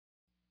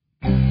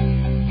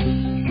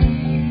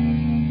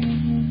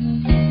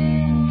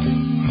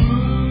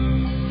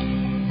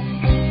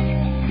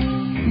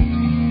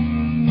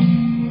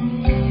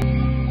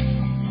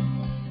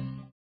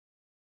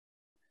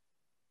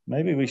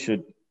maybe we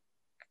should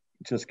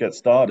just get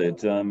started.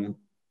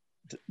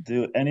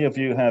 Do any of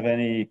you have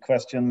any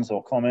questions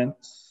or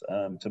comments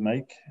to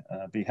make?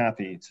 Be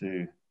happy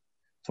to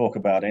talk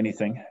about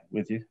anything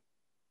with you.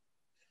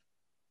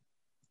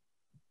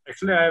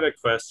 Actually, I have a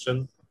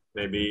question.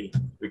 Maybe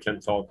we can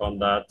talk on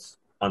that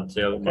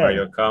until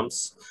Mario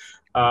comes.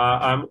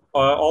 I'm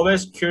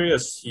always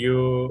curious.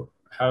 You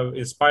have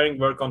inspiring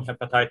work on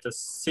hepatitis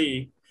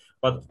C,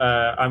 but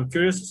I'm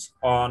curious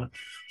on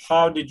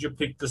how did you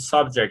pick the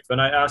subject? When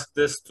I ask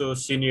this to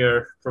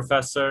senior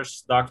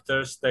professors,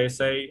 doctors, they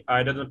say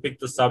I didn't pick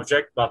the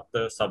subject, but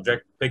the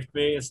subject picked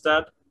me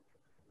instead.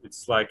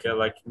 It's like a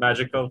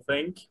magical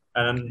thing.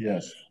 And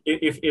yes,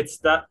 if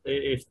that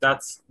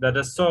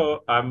is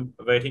so, I'm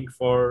waiting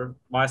for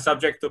my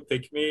subject to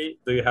pick me.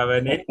 Do you have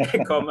any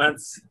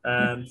comments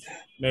and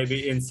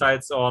maybe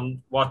insights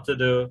on what to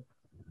do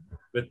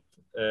with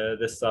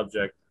this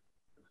subject?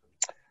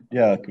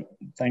 Yeah,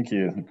 thank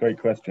you. Great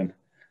question.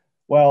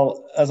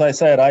 Well, as I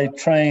said, I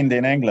trained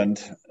in England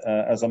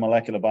as a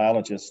molecular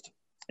biologist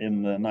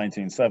in the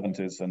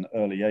 1970s and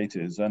early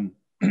 80s, and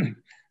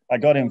I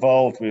got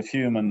involved with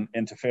human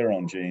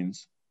interferon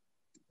genes,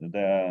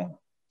 their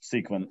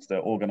sequence,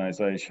 their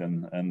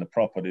organization, and the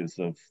properties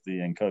of the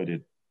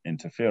encoded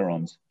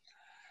interferons.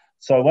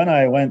 So when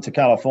I went to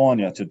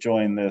California to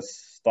join this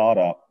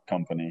startup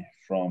company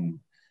from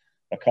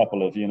a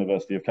couple of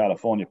University of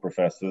California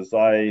professors,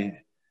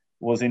 I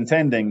was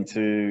intending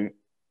to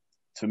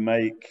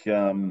make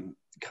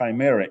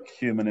chimeric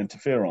human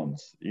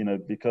interferons,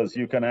 because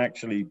you can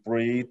actually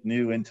breed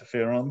new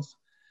interferons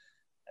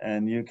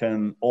and you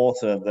can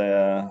alter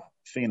their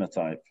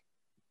phenotype.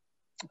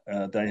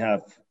 They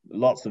have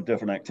lots of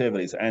different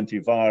activities: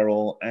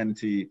 antiviral,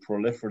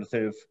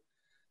 anti-proliferative,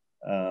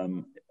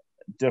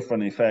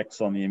 different effects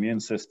on the immune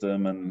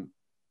system, and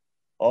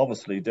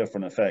obviously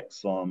different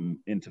effects on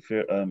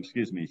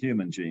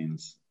human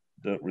genes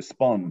that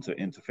respond to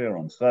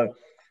interferons. So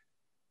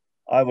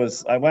I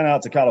went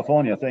out to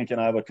California thinking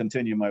I would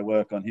continue my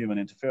work on human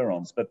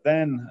interferons, but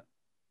then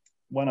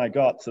when I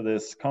got to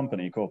this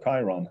company called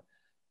Chiron,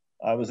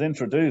 I was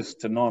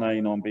introduced to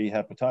non-A, non-B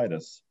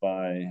hepatitis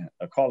by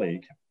a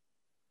colleague.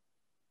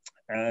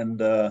 And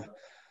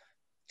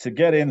to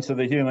get into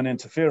the human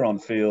interferon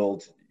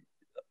field,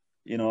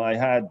 I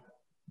had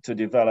to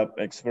develop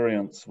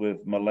experience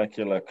with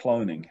molecular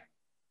cloning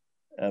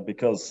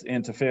because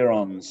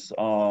interferons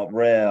are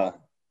rare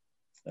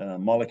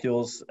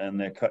molecules and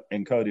they're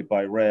encoded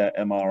by rare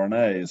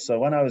mRNAs. So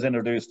when I was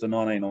introduced to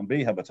non-A,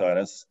 non-B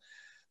hepatitis,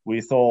 we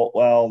thought,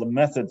 well, the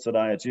methods that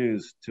I had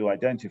used to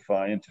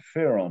identify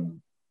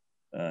interferon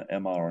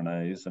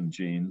mRNAs and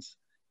genes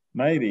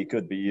maybe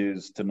could be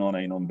used to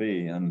non-A,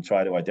 non-B and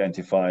try to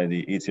identify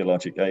the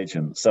etiologic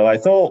agent. So I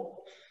thought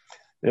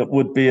it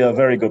would be a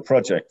very good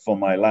project for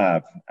my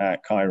lab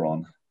at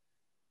Chiron.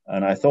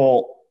 And I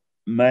thought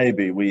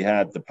maybe we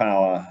had the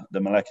power,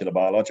 the molecular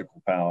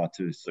biological power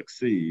to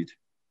succeed.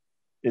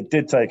 It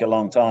did take a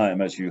long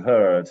time, as you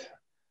heard,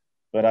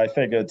 but I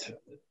figured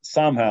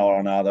somehow or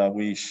another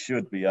we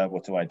should be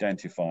able to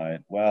identify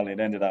it. Well, it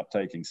ended up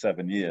taking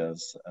 7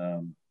 years.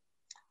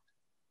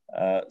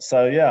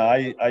 So yeah,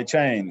 I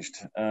changed.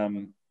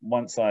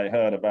 Once I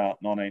heard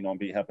about non-A,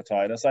 non-B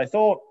hepatitis, I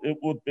thought it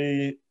would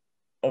be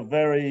a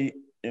very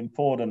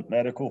important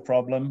medical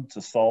problem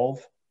to solve.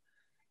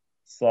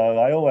 So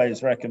I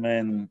always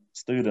recommend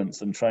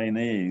students and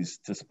trainees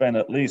to spend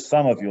at least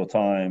some of your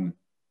time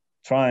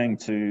trying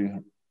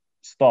to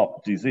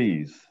stop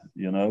disease.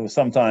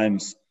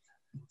 Sometimes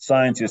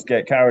scientists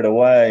get carried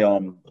away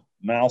on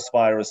mouse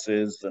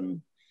viruses,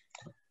 and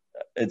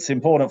it's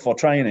important for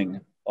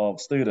training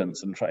of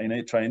students and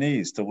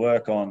trainees to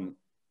work on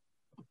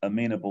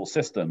amenable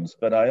systems.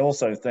 But I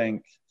also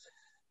think,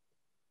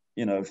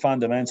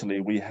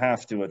 fundamentally, we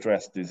have to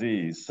address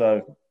disease.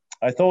 So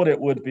I thought it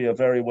would be a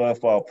very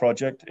worthwhile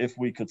project if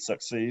we could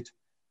succeed.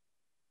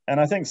 And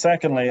I think,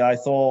 secondly, I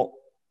thought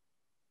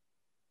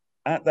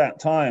at that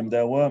time,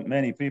 there weren't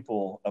many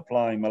people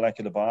applying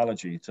molecular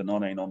biology to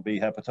non-A, non-B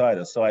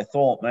hepatitis. So I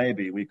thought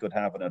maybe we could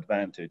have an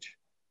advantage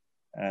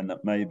and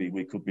that maybe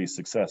we could be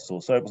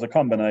successful. So it was a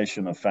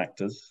combination of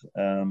factors.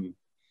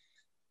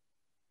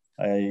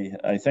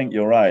 I think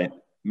you're right.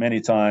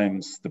 Many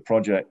times the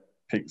project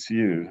picks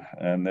you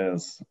and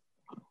there's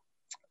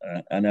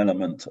an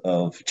element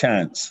of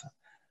chance.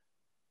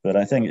 But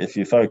I think if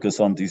you focus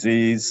on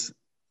disease,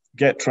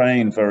 get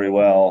trained very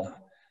well.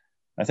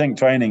 I think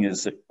training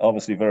is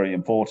obviously very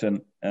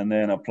important, and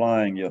then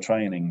applying your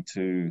training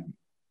to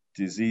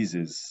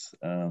diseases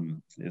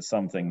is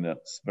something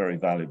that's very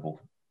valuable.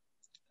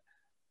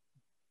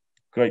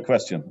 Great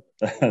question.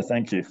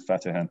 Thank you,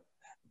 Fatihan.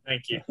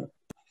 Thank you.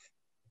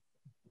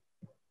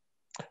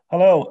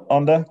 Hello,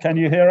 Onda, can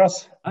you hear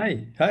us?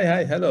 Hi,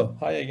 hello,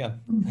 hi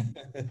again.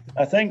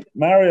 I think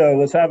Mario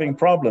was having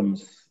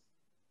problems.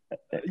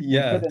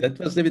 Yeah, that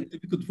was a bit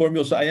difficult for me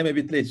also. I am a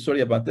bit late,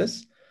 sorry about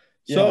this.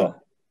 So, yeah.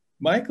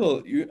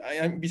 Michael,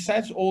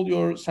 besides all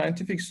your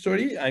scientific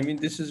story, I mean,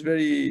 this is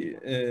very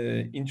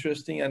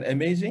interesting and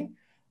amazing.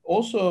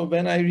 Also,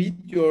 when I read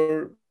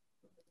your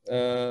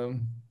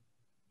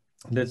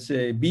let's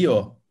say,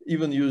 bio,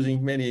 even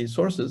using many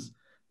sources,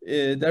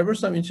 there were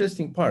some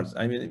interesting parts.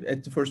 I mean,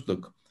 at the first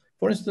look,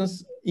 for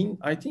instance,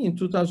 I think in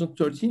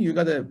 2013, you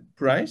got a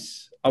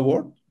prize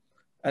award,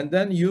 and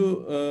then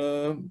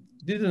you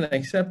didn't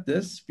accept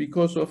this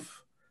because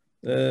of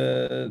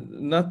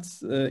not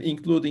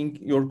including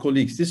your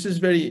colleagues. This is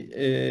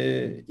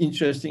very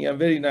interesting and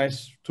very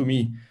nice to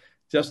me.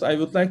 Just I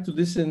would like to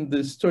listen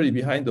the story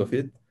behind of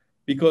it,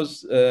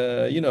 because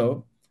you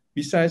know,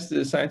 besides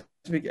the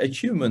scientific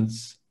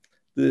achievements,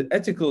 the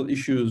ethical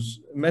issues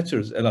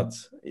matters a lot,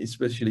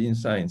 especially in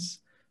science.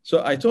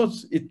 So I thought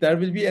there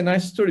will be a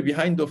nice story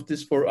behind of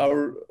this for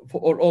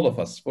all of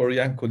us, for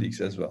young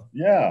colleagues as well.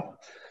 Yeah.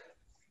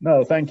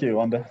 No, thank you,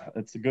 Wanda.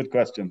 It's a good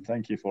question.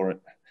 Thank you for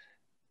it.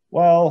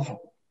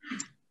 Well,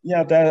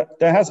 yeah, there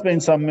has been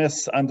some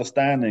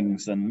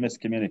misunderstandings and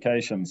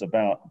miscommunications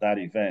about that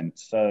event.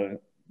 So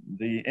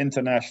the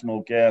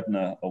International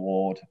Gairdner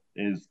Award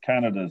is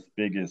Canada's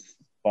biggest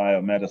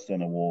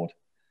biomedicine award.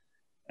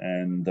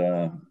 And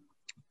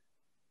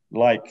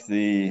like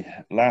the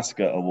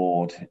Lasker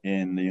Award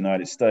in the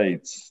United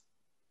States,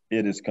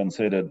 it is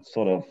considered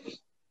sort of,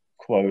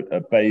 quote,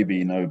 a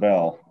baby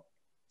Nobel.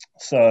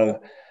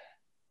 So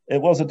it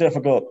was a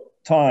difficult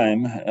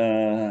time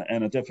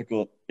and a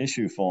difficult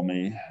issue for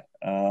me.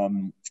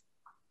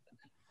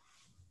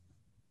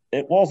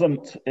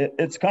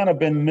 It's kind of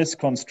been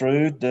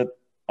misconstrued that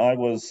I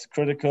was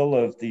critical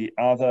of the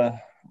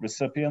other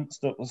recipients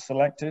that were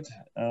selected.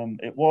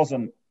 It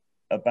wasn't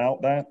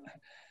about that.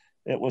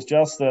 It was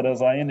just that,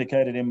 as I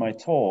indicated in my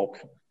talk,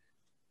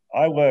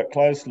 I worked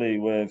closely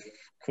with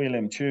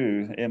Lim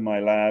Chu in my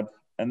lab,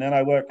 and then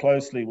I worked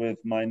closely with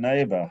my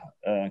neighbor,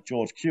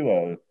 George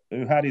Kuo,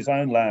 who had his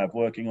own lab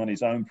working on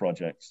his own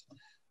projects.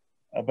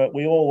 But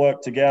we all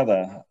worked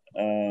together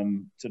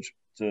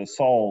to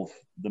solve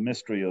the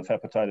mystery of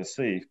hepatitis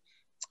C.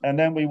 And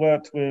then we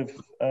worked with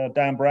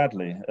Dan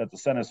Bradley at the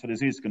Centers for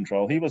Disease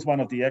Control. He was one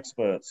of the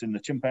experts in the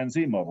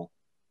chimpanzee model.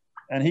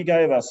 And he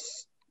gave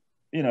us,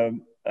 you know,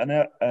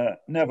 a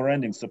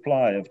never-ending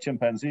supply of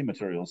chimpanzee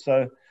material.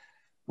 So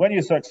when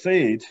you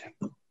succeed,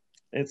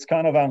 it's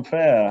kind of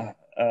unfair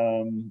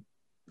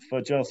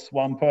for just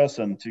one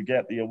person to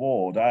get the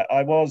award.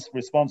 I was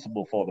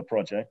responsible for the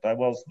project. I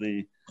was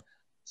the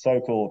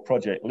so-called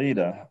project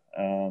leader.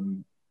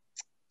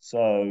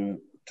 So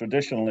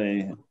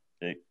traditionally,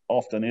 it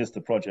often is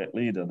the project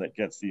leader that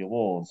gets the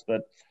awards.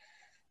 But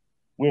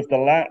with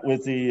the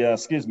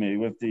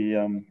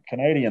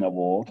Canadian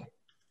award,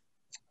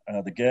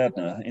 the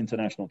Gairdner,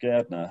 International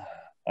Gairdner,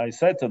 I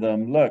said to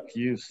them, look,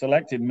 you've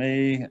selected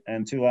me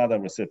and two other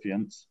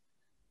recipients.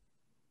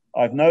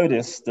 I've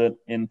noticed that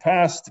in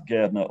past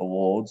Gairdner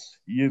Awards,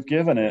 you've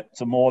given it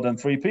to more than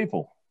 3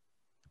 people.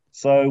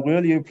 So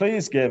will you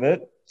please give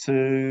it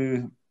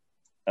to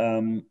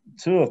 2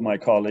 of my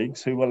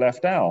colleagues who were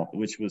left out,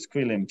 which was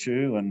Lim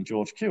Chu and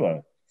George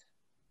Kuo.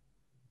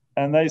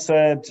 And they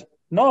said,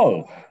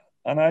 no.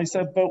 And I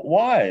said, but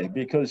why?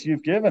 Because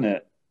you've given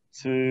it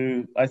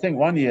to, I think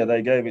one year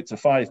they gave it to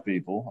 5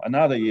 people.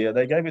 Another year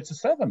they gave it to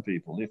 7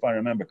 people, if I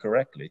remember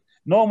correctly.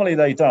 Normally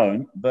they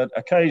don't, but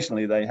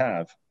occasionally they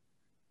have.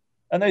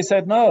 And they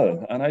said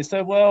no. And I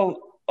said, well,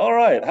 all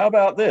right, how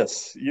about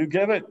this? You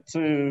give it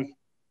to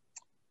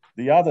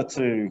the other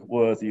 2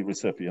 worthy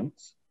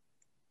recipients,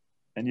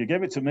 and you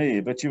give it to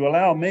me, but you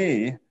allow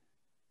me,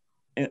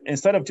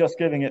 instead of just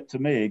giving it to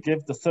me,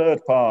 give the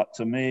 3rd part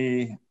to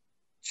me,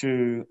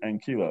 Chu,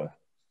 and Kuo.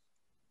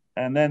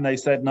 And then they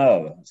said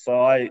no. So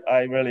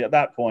I really, at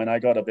that point, I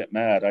got a bit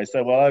mad. I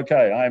said, well,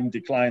 okay, I'm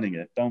declining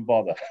it. Don't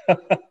bother.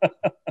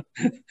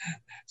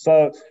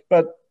 So,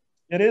 but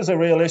it is a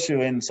real issue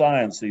in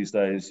science these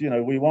days. You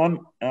know, we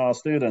want our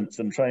students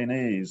and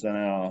trainees and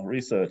our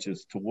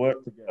researchers to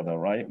work together,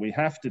 right? We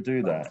have to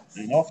do that.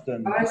 And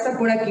often,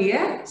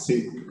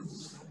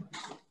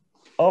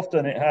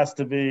 often it has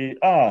to be,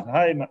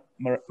 hi,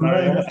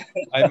 Mario.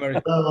 Hi,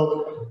 Mario.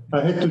 I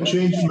had to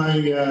change my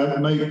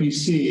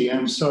PC.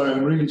 I'm sorry,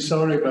 I'm really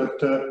sorry,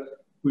 but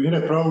we had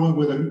a problem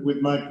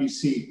with my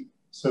PC,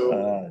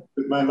 so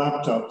with my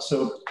laptop.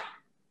 So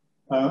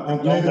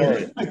I'm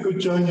glad I could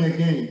join you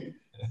again.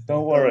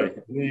 Don't worry.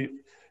 We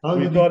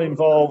got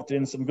involved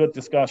in some good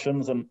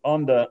discussions, and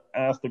Onda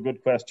asked a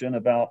good question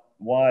about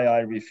why I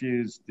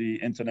refused the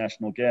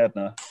International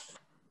Gairdner.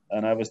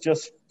 And I was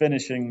just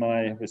finishing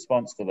my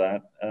response to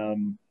that.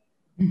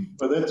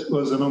 But that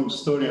was a long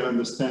story, I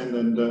understand.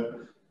 And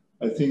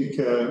I think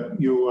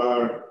you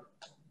are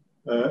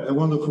a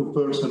wonderful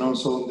person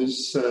also on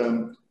this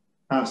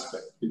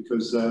aspect,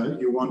 because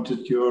you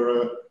wanted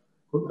your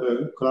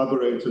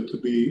collaborator to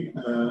be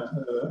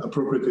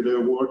appropriately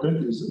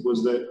awarded.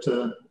 Was that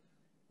the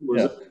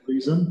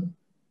reason?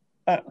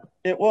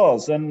 It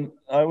was, and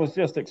I was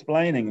just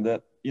explaining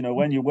that, you know,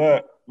 when you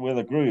work with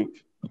a group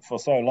for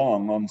so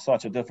long on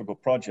such a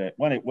difficult project,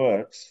 when it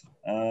works,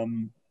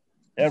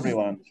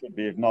 everyone should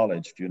be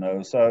acknowledged, you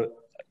know. So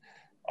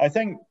I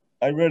think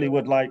I really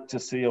would like to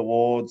see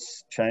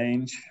awards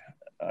change.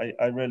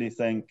 I really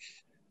think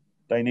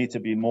they need to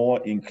be more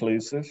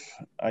inclusive.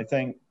 I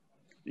think,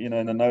 you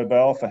know, the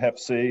Nobel for Hep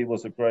C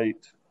was a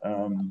great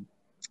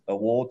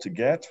award to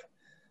get,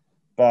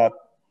 but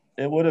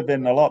it would have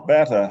been a lot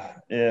better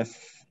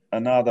if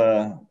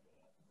another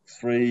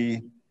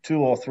two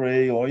or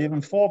three or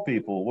even 4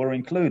 people were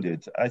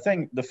included. I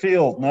think the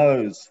field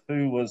knows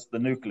who was the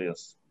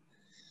nucleus.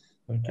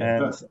 Okay.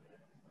 And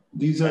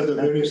these are the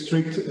very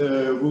strict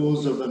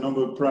rules of the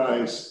Nobel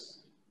Prize.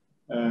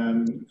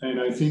 And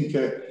I think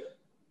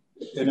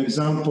an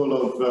example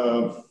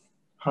of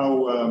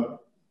how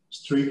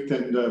strict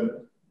and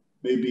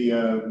maybe,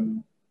 I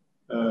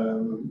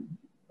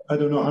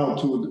don't know how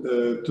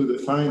to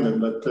define them,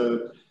 but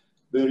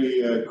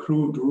very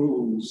crude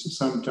rules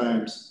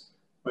sometimes.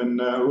 When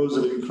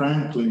Rosalind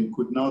Franklin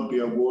could not be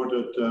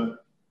awarded the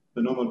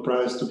Nobel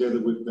Prize together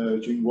with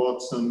Jean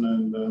Watson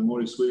and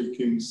Maurice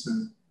Wilkins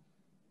and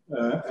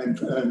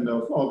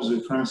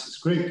obviously Francis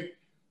Crick,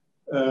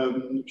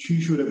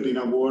 she should have been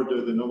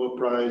awarded the Nobel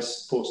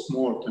Prize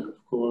post-mortem,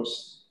 of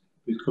course,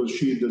 because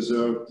she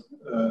deserved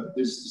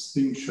this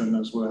distinction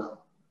as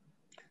well.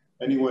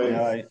 Anyway,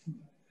 yeah,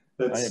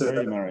 that's I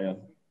agree, Mario.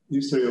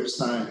 History of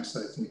science,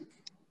 I think.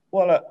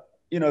 Well,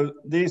 you know,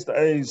 these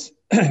days,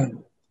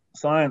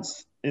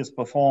 science is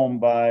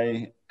performed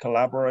by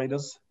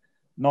collaborators,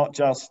 not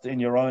just in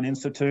your own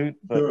institute,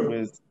 but Sure.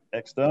 with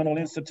external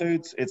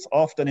institutes. It's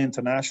often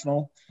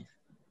international.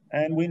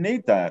 And we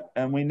need that.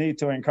 And we need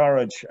to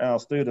encourage our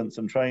students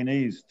and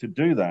trainees to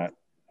do that.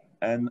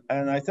 And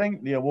I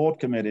think the award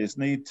committees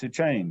need to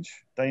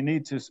change. They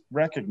need to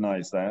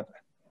recognize that.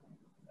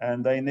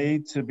 And they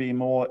need to be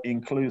more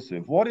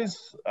inclusive.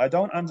 I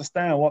don't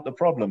understand what the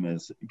problem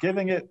is.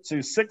 Giving it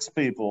to 6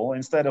 people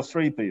instead of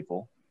 3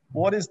 people,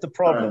 what is the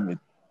problem with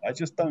it? I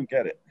just don't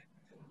get it.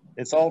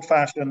 It's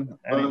old-fashioned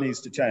and it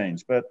needs to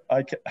change. But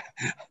I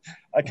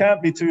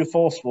can't be too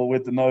forceful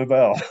with the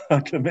Nobel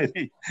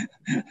committee.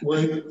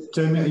 Well,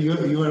 Tim,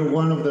 you are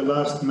one of the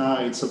last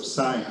knights of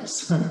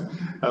science,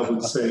 I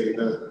would say,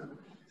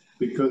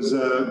 because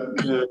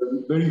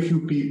very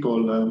few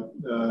people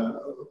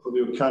of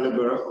your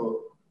caliber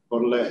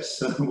or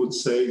less, I would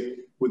say,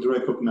 would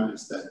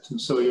recognize that. And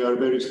so you are a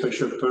very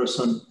special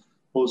person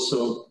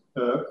also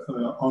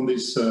on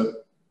this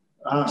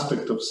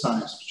aspect of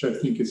science, which I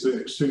think is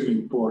extremely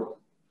important.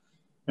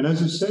 And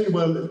as you say,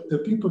 well, the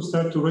people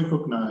start to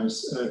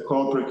recognize a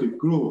cooperative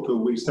group.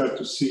 We start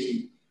to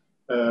see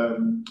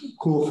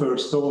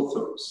co-first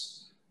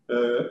authors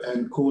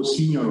and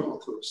co-senior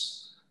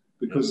authors,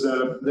 because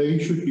they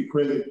should be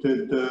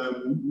credited.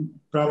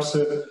 Perhaps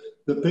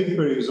the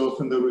paper is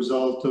often the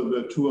result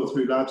of 2 or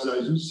 3 labs,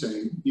 as you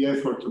say, the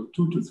effort of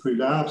 2 to 3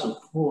 labs or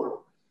 4,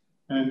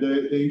 and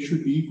they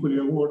should be equally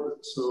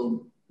awarded.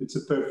 So that's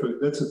a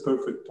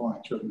perfect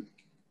point you're making.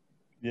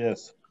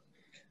 Yes,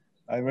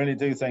 I really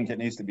do think it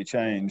needs to be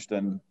changed.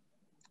 And,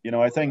 you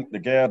know, I think the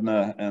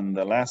Gairdner and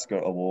the Lasker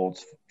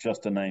Awards,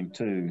 just to name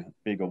 2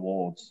 big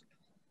awards,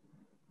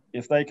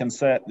 if they can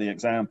set the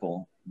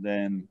example,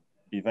 then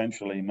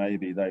eventually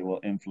maybe they will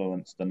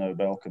influence the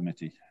Nobel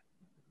Committee.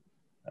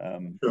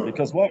 Sure.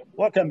 Because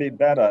what can be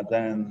better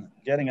than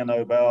getting a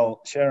Nobel,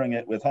 sharing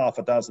it with half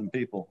a dozen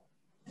people?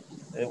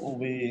 It will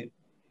be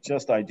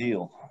just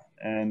ideal.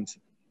 And,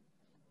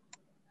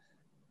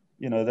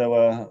 you know, there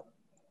were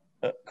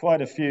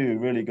quite a few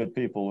really good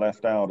people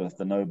left out of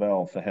the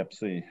Nobel for Hep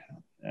C.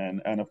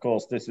 And of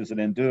course, this is an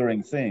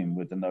enduring theme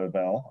with the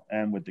Nobel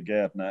and with the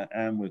Gairdner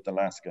and with the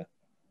Lasker.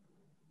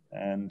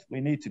 And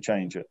we need to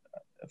change it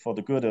for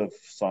the good of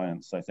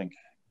science, I think.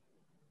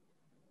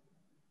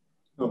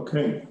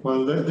 Okay,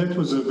 well, that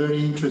was a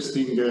very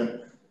interesting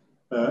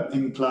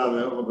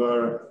enclave of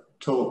our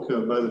talk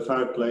by the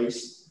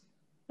fireplace,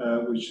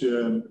 which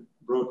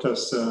brought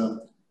us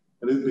a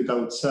little bit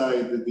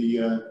outside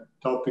the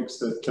topics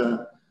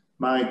that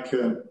Mike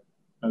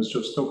has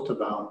just talked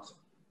about.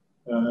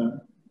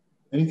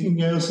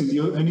 Anything else?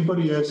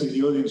 Anybody else in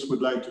the audience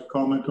would like to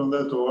comment on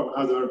that, or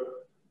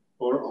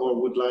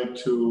would like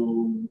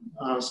to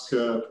ask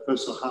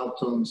Professor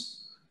Houghton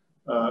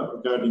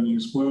regarding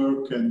his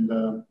work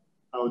and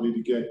how did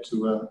he get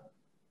to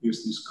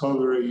his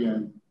discovery,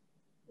 and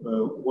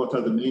what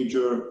are the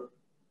major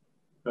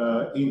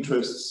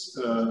interests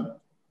of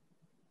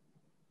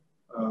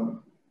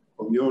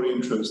your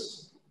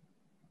interest?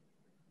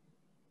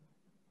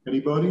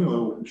 Anybody,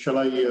 or shall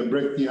I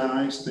break the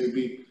ice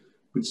maybe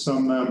with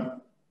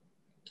some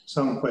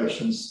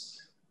questions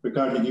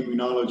regarding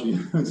immunology?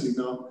 As you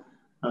know,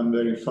 I'm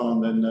very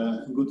fond and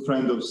a good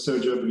friend of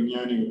Sergio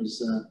Brignani,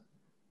 who's,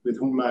 with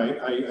whom I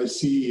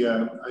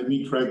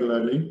meet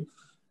regularly.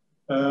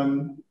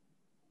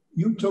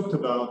 You talked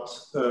about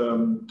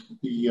the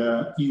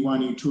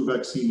E1/E2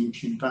 vaccine in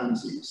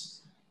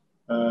chimpanzees,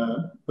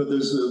 but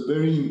there's a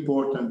very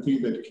important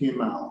thing that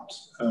came out.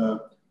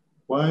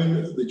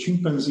 While the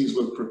chimpanzees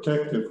were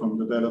protected from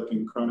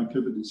developing chronic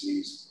liver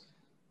disease,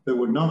 they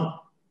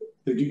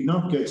did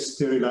not get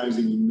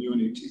sterilizing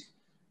immunity.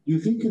 Do you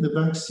think in the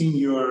vaccine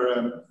you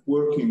are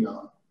working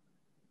on,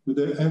 would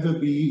there ever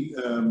be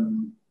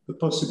the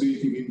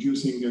possibility of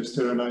inducing a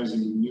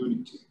sterilizing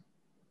immunity?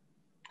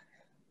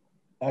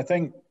 I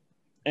think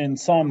in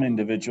some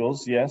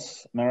individuals,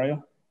 yes,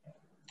 Mario.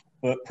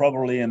 but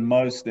probably in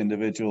most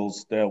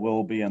individuals, there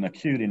will be an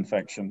acute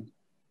infection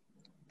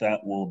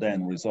that will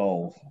then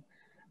resolve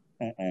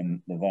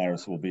and the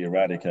virus will be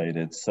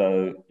eradicated.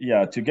 So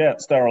yeah, to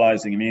get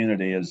sterilizing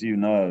immunity, as you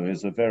know,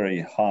 is a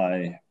very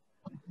high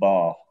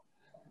bar.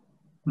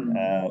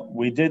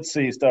 We did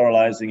see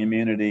sterilizing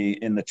immunity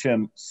in the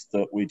chimps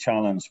that we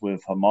challenged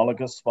with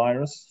homologous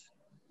virus.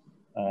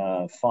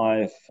 5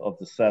 of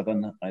the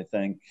 7, I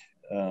think,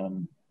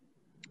 5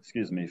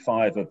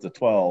 of the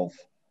 12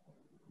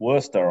 were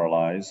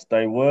sterilized.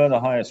 They were the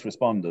highest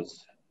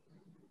responders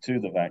to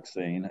the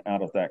vaccine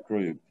out of that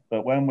group.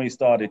 But when we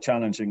started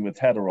challenging with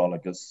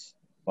heterologous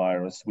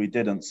virus, we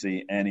didn't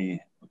see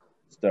any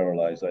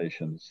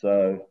sterilization.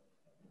 So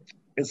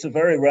it's a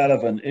very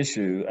relevant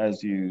issue,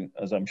 as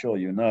I'm sure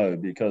you know,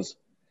 because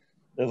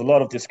there's a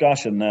lot of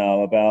discussion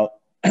now about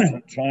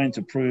trying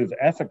to prove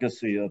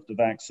efficacy of the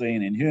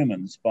vaccine in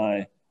humans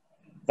by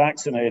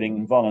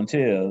vaccinating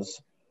volunteers,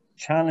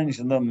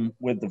 challenging them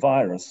with the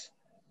virus,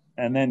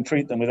 and then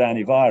treat them with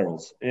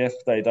antivirals if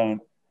they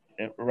don't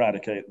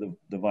eradicate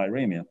the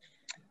viremia.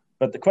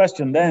 But the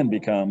question then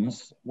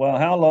becomes, well,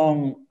 how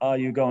long are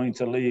you going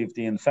to leave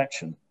the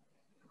infection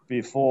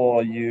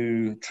before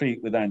you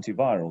treat with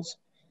antivirals?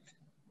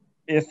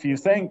 If you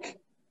think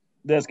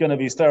there's going to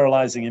be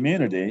sterilizing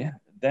immunity,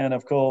 then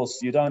of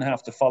course you don't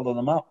have to follow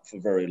them up for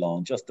very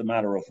long, just a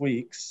matter of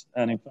weeks.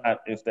 And in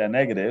fact, if they're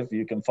negative,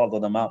 you can follow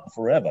them up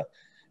forever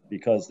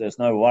because there's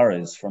no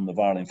worries from the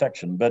viral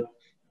infection. But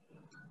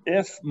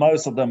if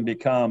most of them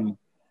become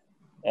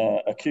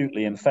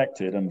acutely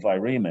infected and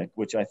viremic,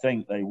 which I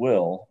think they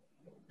will,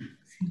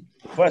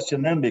 the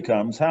question then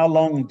becomes, how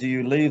long do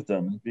you leave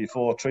them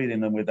before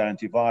treating them with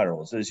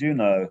antivirals? As you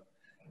know,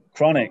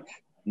 chronic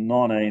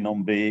non-A,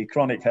 non-B,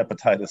 chronic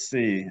hepatitis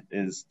C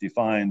is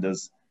defined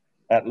as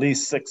at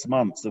least 6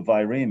 months of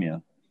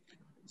viremia.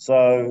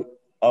 So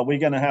are we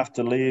going to have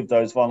to leave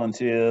those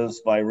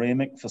volunteers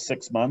viremic for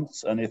 6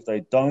 months? And if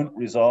they don't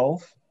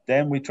resolve,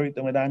 then we treat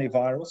them with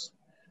antivirals?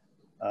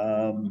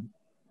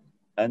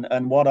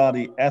 And what are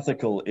the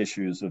ethical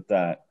issues of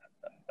that?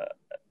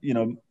 You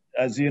know,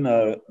 as you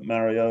know,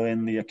 Mario,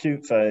 in the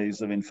acute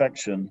phase of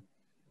infection,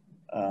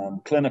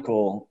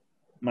 clinical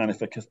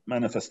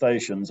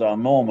manifestations are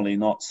normally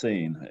not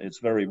seen. It's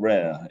very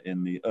rare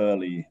in the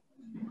early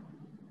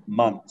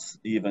months,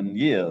 even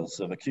years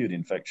of acute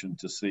infection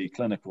to see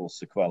clinical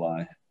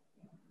sequelae.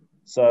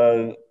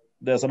 So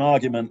there's an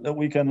argument that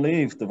we can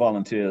leave the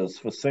volunteers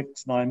for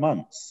 6-9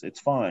 months. It's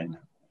fine.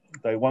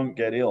 They won't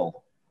get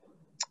ill.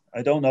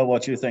 I don't know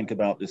what you think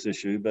about this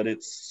issue, but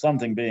it's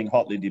something being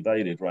hotly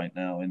debated right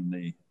now in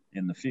the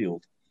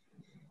field.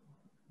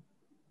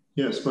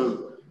 Yes,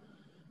 well,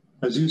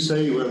 as you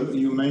say, well,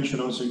 you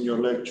mentioned also in your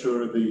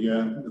lecture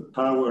the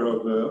power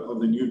of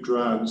the new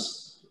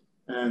drugs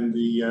and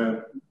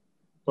the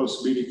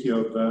possibility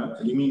of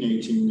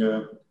eliminating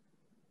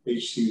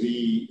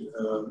HCV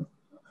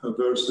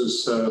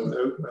versus,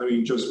 I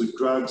mean, just with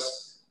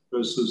drugs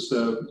versus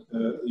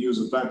use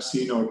of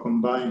vaccine or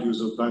combined use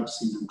of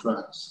vaccine and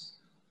drugs.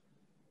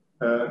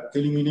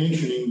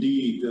 Elimination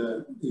indeed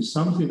is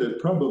something that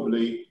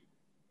probably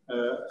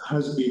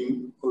has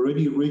been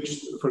already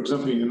reached. For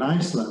example, in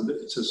Iceland,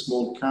 it's a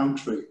small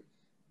country,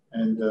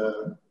 and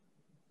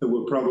there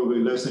were probably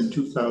less than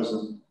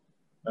 2,000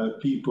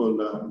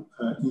 people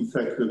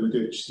infected with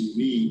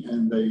HCV,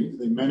 and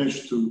they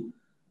managed to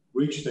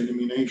reach the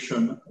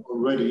elimination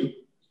already.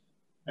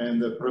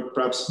 And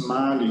perhaps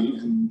Mali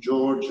and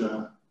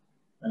Georgia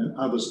and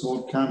other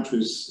small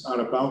countries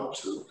are about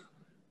to.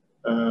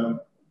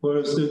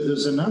 Whereas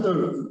there's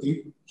another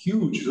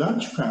huge,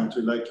 large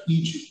country like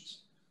Egypt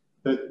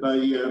that by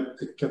a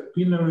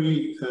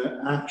capillary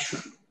action,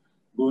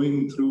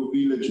 going through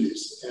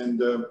villages and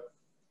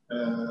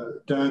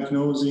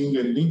diagnosing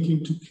and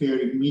linking to care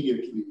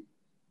immediately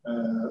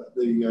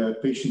the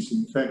patients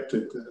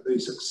infected, they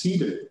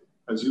succeeded,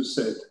 as you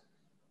said,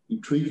 in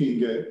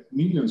treating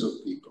millions of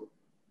people.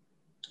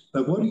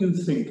 But what do you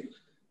think?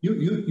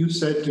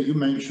 You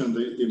mentioned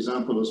the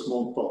example of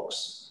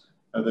smallpox.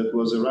 That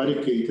was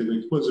eradicated.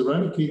 It was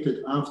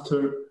eradicated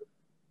after,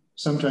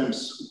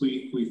 sometimes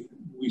we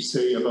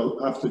say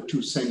about after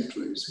 2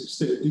 centuries.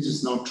 This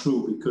is not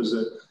true because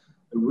a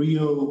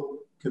real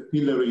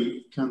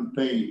capillary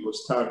campaign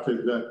was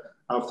started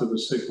after the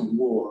Second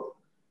World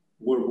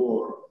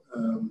War.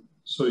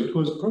 So it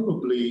was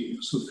probably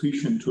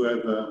sufficient to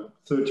have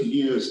 30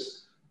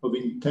 years of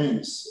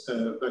intense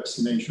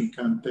vaccination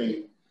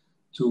campaign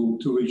to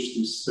reach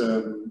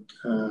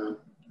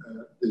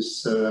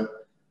this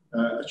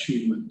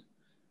achievement.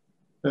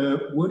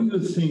 What do you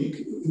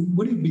think?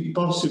 Would it be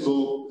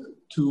possible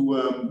to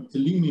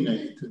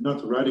eliminate,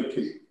 not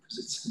eradicate, because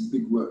it's a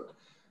big word,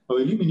 or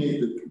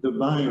eliminate the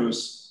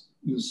virus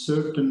in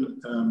certain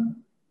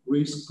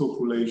risk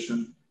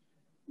population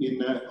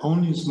in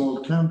only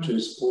small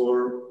countries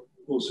or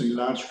also in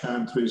large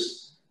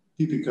countries,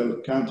 typical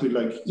country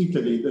like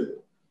Italy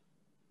that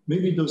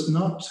maybe does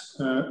not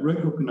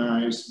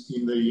recognize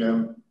in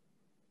the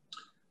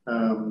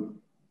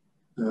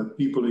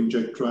people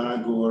inject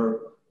drug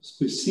or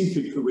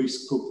specific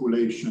risk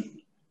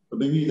population But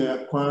maybe they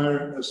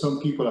acquire,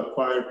 some people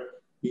acquire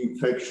the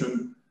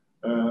infection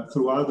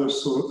through other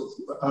routes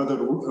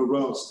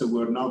that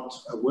we're not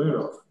aware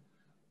of.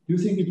 Do you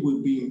think it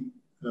would be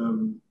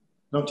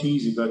not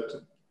easy, but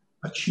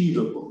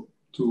achievable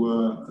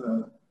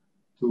to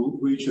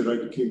reach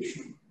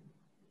eradication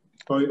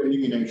or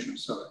elimination?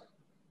 Sorry.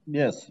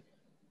 Yes.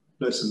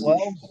 Less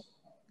well,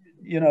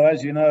 you know,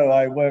 as you know,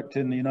 I worked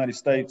in the United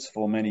States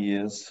for many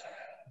years,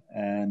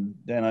 and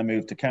then I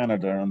moved to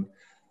Canada. And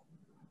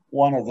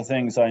one of the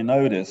things I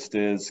noticed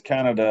is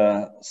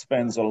Canada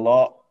spends a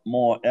lot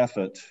more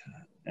effort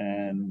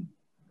and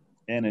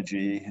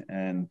energy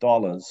and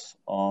dollars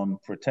on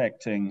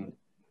protecting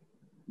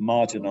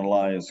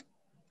marginalized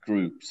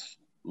groups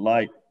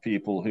like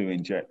people who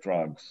inject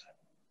drugs.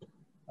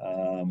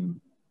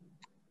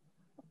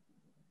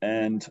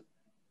 And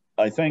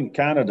I think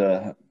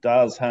Canada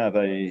does have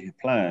a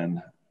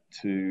plan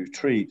to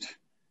treat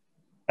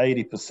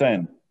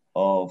 80%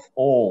 of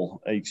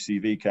all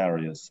HCV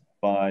carriers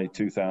by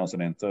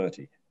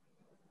 2030.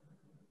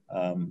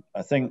 I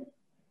think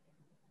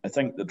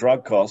the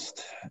drug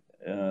cost,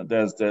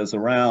 there's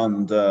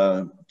around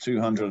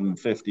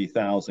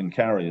 250,000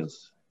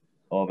 carriers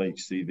of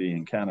HCV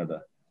in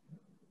Canada.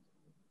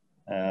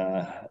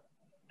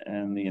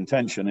 And the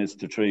intention is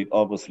to treat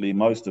obviously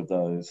most of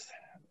those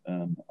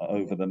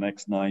over the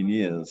next 9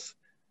 years.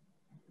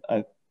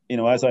 You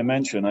know, as I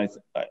mentioned,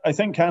 I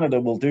think Canada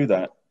will do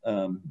that,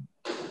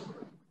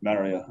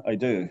 Mario, I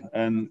do.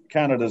 And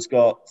Canada's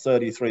got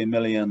 33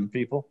 million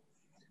people.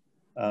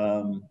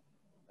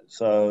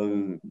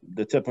 So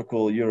the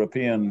typical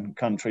European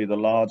country, the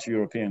large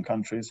European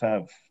countries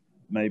have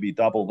maybe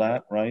double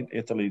that, right?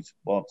 Italy's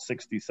what,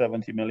 60,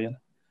 70 million?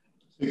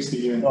 60,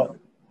 yeah. So,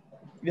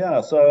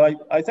 yeah, so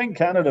I think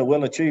Canada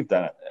will achieve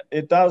that.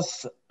 It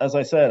does, as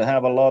I said,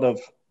 have a lot of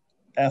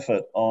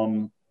effort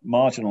on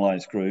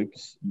marginalized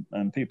groups,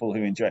 and people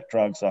who inject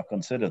drugs are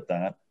considered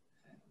that.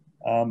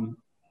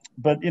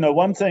 But, you know,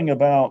 one thing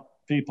about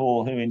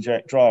people who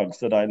inject drugs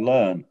that I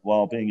learned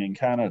while being in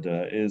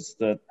Canada is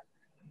that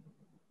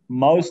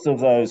most of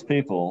those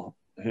people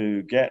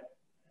who get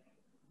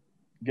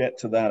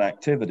to that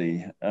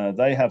activity,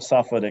 they have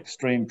suffered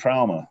extreme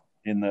trauma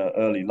in their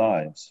early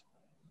lives.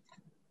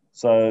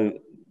 So,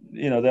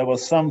 you know, there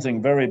was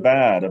something very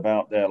bad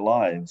about their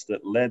lives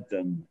that led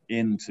them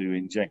into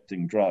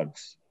injecting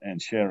drugs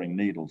and sharing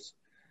needles.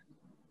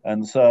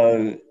 And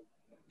so,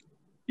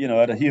 you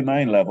know, at a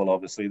humane level,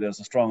 obviously, there's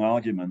a strong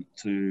argument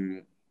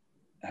to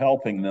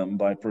helping them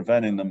by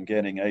preventing them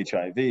getting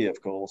HIV,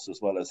 of course, as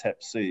well as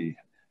Hep C.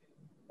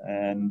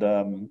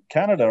 And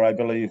Canada, I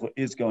believe,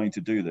 is going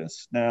to do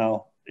this.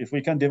 Now, if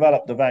we can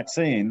develop the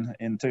vaccine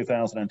in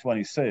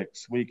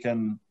 2026, we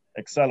can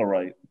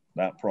accelerate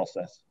that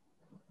process.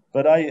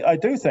 But I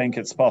do think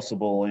it's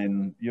possible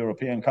in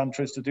European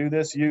countries to do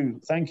this.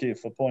 Thank you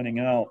for pointing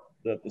out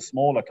that the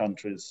smaller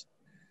countries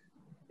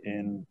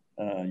in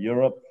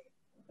Europe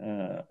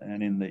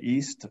and in the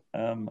East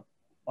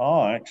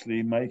are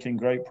actually making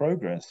great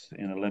progress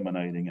in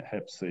eliminating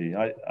Hep C.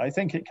 I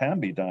think it can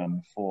be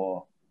done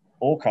for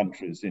all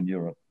countries in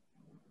Europe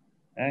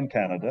and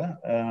Canada.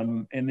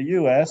 In the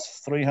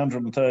US,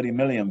 330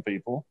 million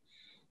people,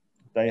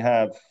 they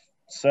have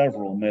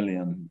several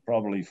million,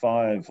 probably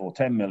 5 or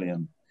 10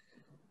 million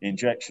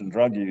injection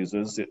drug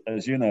users.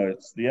 As you know,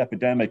 the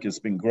epidemic has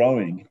been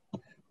growing.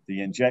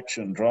 The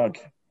injection drug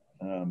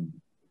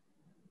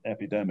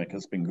epidemic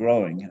has been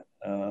growing.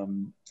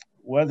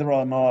 Whether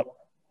or not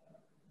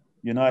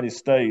United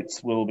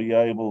States will be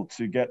able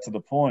to get to the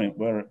point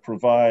where it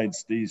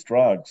provides these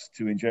drugs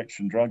to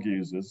injection drug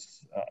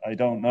users, I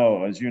don't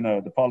know. As you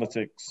know, the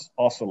politics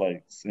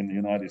oscillates in the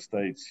United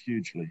States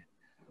hugely.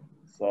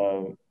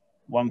 So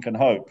one can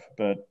hope,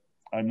 but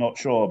I'm not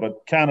sure.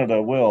 But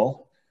Canada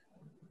will,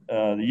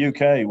 the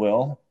UK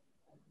will,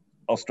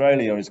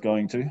 Australia is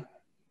going to.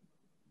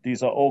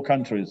 These are all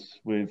countries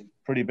with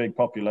pretty big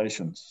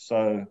populations.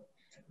 So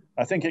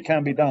I think it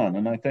can be done.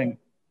 And I think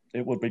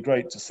it would be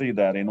great to see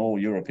that in all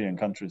European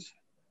countries.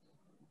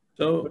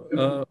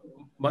 So,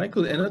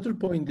 Michael, another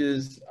point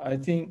is, I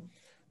think,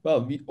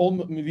 well,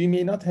 we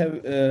may not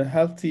have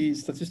healthy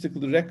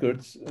statistical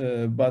records,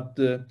 but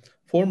the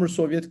former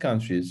Soviet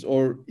countries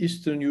or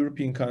Eastern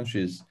European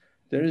countries,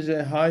 there is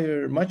a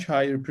much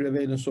higher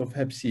prevalence of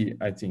Hep C,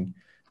 I think.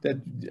 That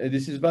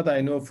this is what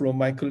I know from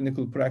my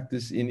clinical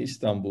practice in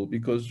Istanbul,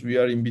 because we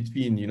are in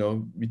between, you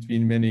know,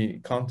 between many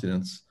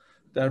continents.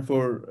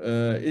 Therefore,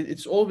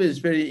 it's always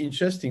very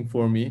interesting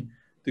for me,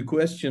 the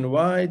question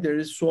why there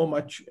is so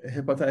much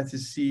hepatitis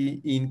C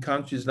in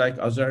countries like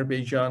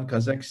Azerbaijan,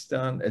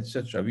 Kazakhstan,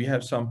 etc. We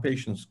have some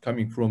patients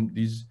coming from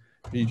these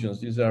regions.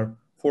 These are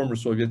former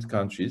Soviet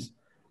countries.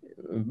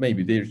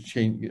 Maybe their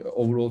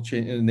overall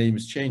name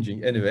is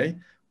changing anyway,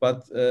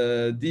 but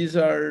these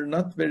are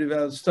not very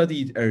well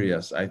studied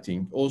areas, I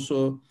think.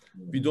 Also,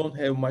 we don't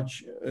have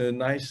much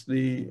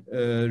nicely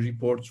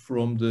reports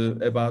from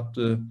about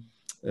the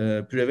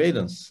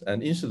prevalence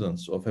and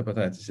incidence of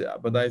hepatitis C,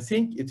 but I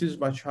think it is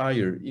much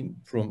higher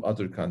from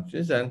other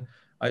countries, and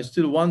I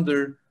still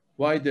wonder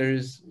why there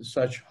is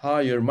such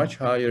much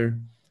higher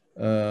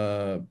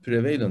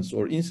prevalence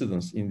or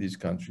incidence in these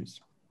countries?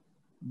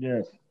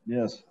 Yes,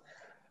 yes.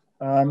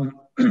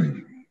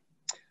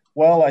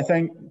 Well, I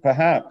think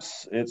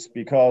perhaps it's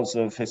because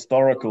of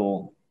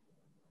historical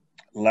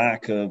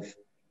lack of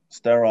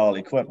sterile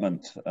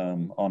equipment,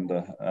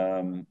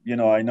 you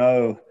know, I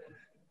know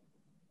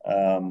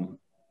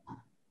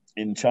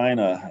in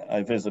China,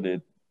 I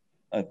visited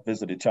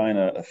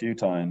China a few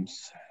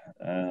times,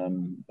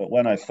 but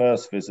when I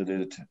first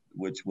visited,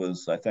 which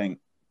was, I think,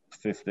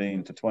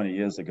 15 to 20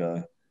 years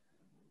ago,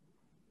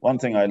 one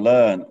thing I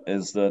learned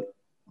is that,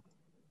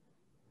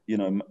 you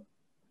know,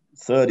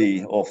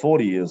 30 or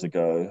 40 years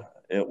ago,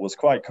 it was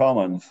quite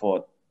common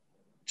for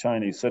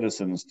Chinese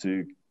citizens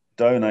to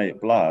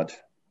donate blood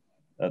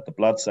at the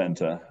blood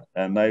center,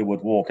 and they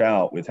would walk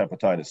out with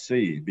hepatitis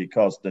C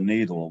because the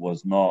needle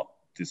was not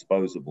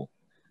disposable.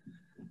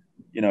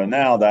 You know,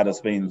 now that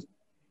has been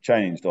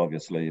changed,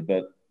 obviously,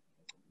 but,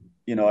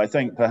 you know, I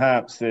think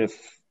perhaps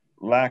if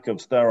lack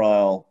of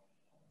sterile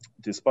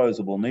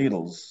disposable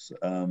needles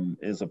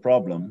is a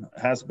problem,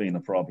 has been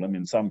a problem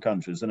in some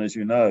countries. And as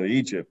you know,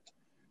 Egypt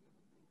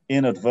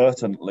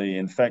inadvertently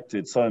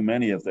infected so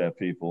many of their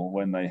people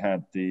when they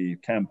had the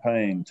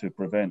campaign to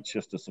prevent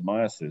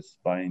schistosomiasis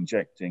by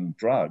injecting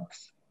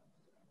drugs.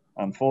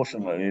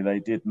 Unfortunately, they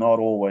did not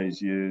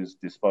always use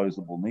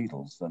disposable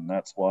needles, and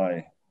that's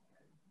why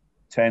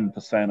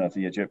 10% of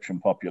the Egyptian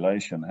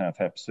population have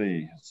Hep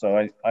C.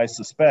 So I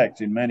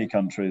suspect in many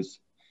countries,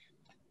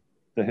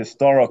 the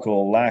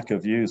historical lack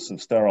of use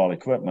of sterile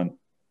equipment,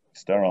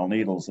 sterile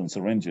needles and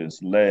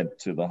syringes led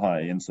to the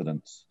high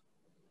incidence.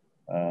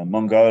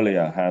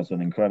 Mongolia has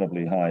an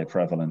incredibly high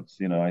prevalence.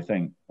 You know, I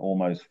think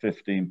almost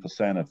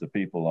 15% of the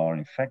people are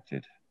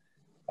infected.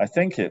 I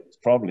think it's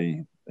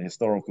probably the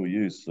historical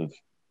use of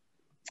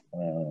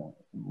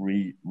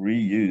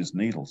reused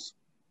needles.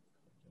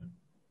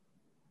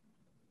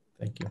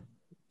 Thank you.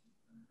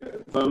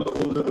 Well,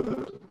 all the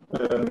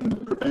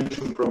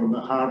prevention from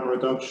harm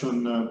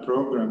reduction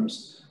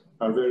programs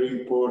are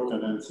very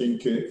important. I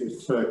think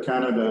if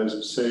Canada, as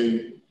you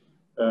say,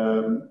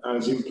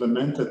 has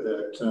implemented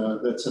that,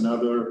 that's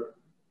another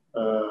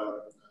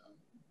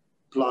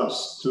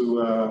plus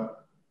to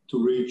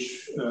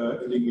reach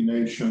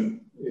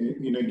elimination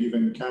in a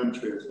given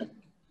country, I think.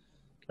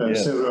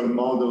 Yes. Several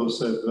models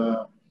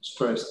have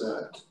stressed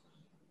that,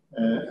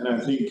 and I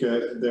think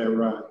they're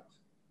right.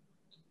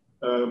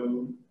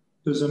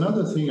 There's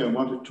another thing I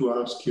wanted to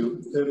ask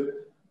you.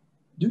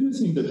 Do you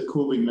think that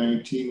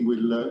COVID-19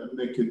 will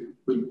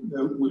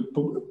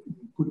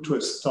put to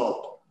a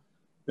stop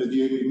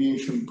the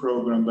elimination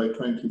program by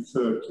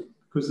 2030?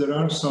 Because there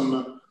are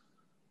some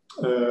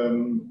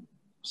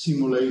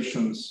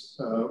simulations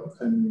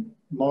and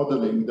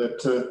modeling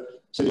that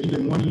say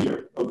even 1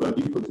 year of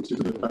difficulties due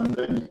to the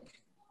pandemic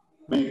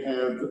may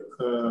have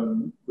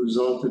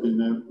resulted in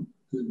a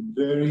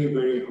very,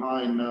 very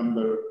high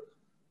number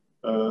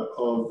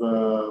of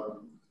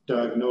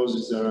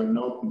diagnoses that are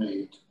not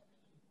made,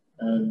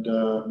 and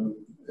an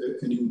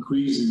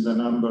increase in the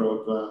number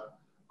of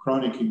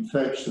chronic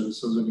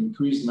infections, so an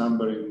increased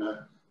number in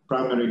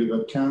primary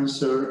liver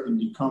cancer and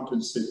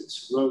decompensated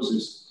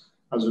cirrhosis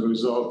as a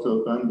result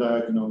of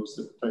undiagnosed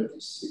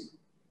hepatitis C.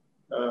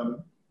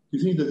 Do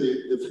you think that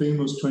the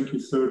famous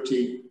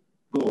 2030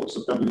 goals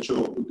of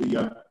WHO will be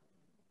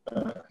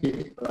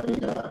hit by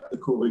the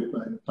COVID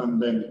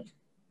pandemic?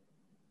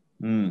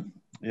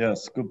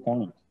 Yes, good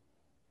point.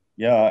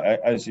 Yeah,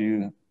 as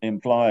you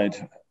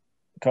implied,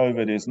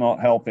 COVID is not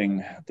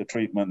helping the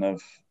treatment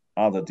of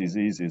other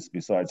diseases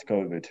besides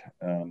COVID.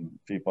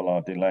 People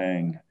are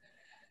delaying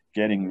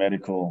getting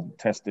medical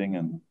testing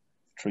and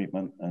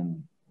treatment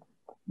and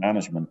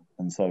management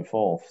and so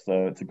forth.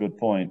 So it's a good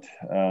point.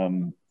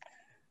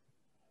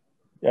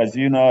 As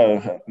you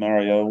know,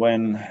 Mario,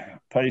 when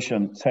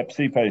Hep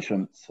C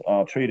patients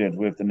are treated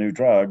with the new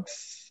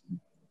drugs,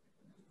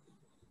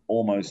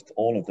 almost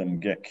all of them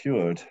get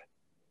cured.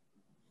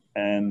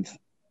 And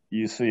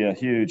you see a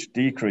huge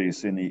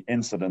decrease in the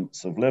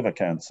incidence of liver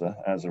cancer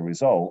as a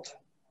result.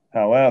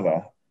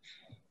 However,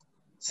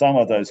 some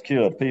of those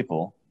cured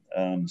people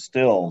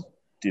still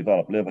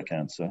develop liver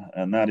cancer,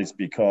 and that is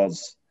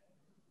because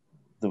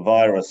the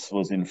virus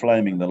was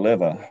inflaming the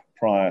liver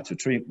prior to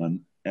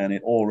treatment, and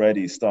it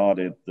already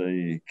started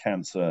the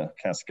cancer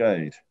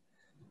cascade.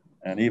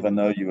 And even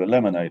though you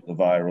eliminate the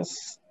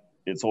virus,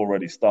 it's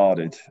already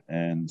started,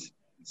 and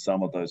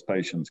some of those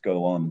patients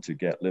go on to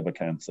get liver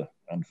cancer,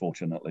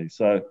 unfortunately.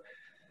 So,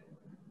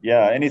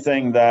 yeah,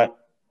 anything that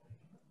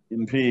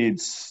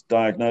impedes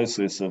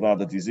diagnosis of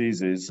other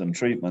diseases and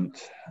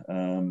treatment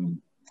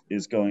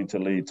is going to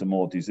lead to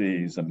more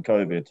disease, and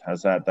COVID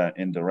has had that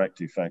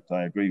indirect effect.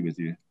 I agree with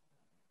you.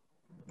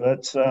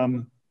 But,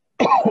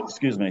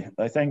 excuse me,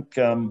 I think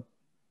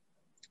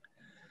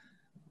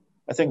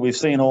we've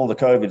seen all the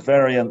COVID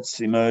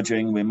variants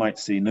emerging. We might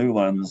see new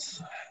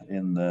ones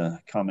in the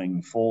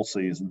coming fall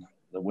season,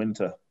 the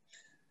winter.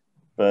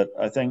 But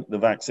I think the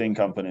vaccine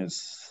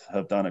companies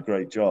have done a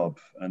great job.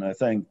 And I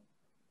think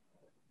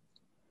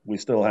we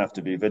still have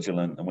to be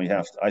vigilant,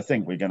 and I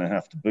think we're going to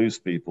have to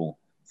boost people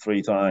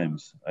 3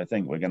 times. I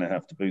think we're going to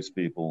have to boost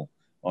people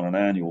on an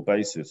annual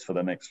basis for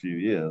the next few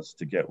years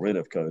to get rid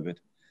of COVID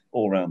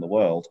all around the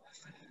world.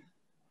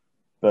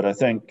 But I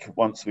think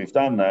once we've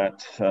done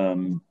that,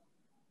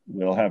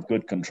 we'll have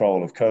good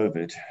control of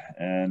COVID.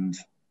 And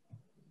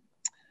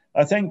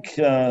I think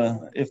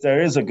if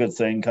there is a good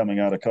thing coming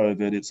out of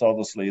COVID, it's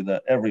obviously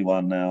that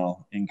everyone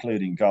now,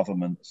 including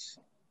governments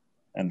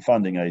and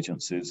funding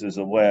agencies, is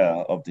aware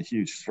of the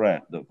huge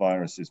threat that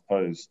viruses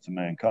pose to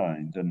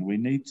mankind. And we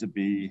need to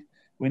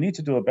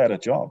do a better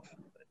job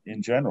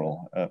in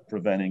general at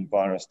preventing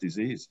virus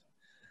disease.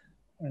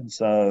 And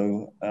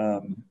so,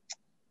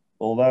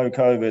 although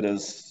COVID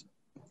has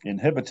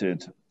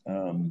inhibited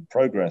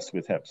progress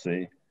with Hep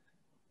C,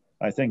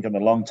 I think in the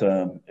long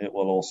term, it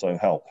will also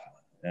help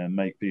and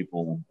make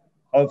people,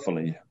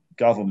 hopefully,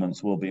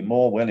 governments will be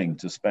more willing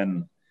to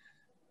spend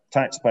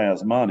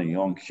taxpayers' money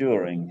on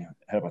curing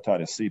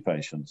hepatitis C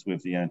patients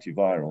with the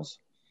antivirals.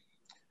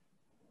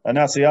 And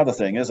that's the other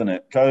thing, isn't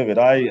it? COVID,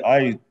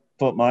 I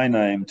put my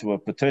name to a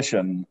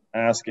petition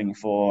asking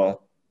for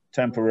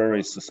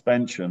temporary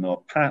suspension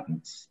of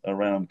patents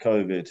around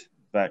COVID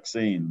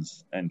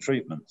vaccines and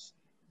treatments.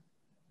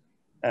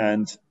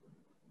 And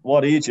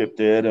what Egypt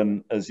did,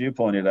 and as you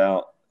pointed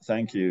out,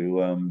 thank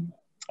you,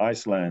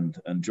 Iceland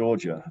and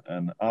Georgia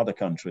and other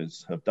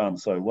countries have done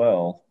so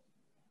well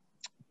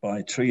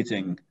by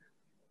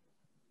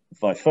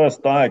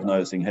first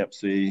diagnosing Hep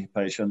C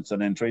patients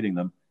and then treating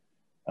them.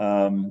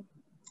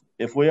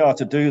 If we are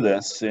to do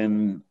this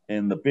in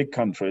the big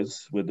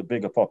countries with the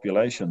bigger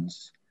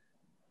populations,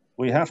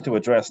 we have to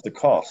address the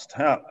cost.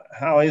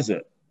 How is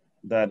it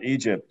that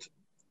Egypt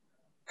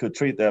could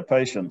treat their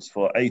patients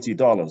for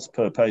 $80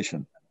 per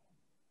patient?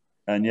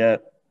 And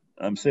yet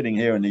I'm sitting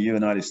here in the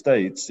United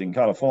States, in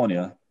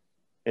California,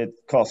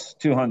 it costs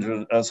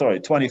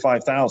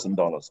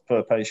 $25,000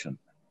 per patient.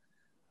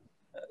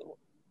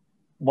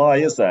 Why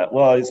is that?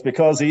 Well, it's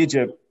because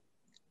Egypt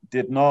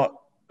did not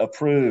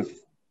approve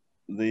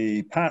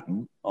the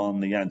patent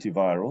on the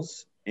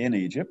antivirals in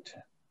Egypt.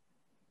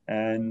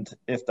 And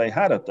if they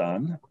had it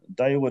done,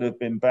 they would have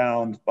been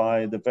bound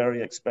by the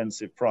very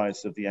expensive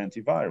price of the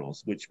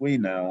antivirals, which we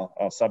now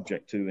are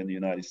subject to in the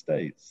United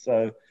States.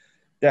 So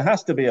there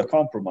has to be a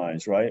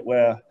compromise, right?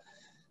 Where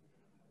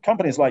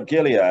companies like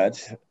Gilead,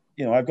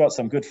 you know, I've got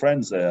some good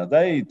friends there.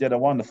 They did a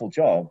wonderful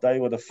job. They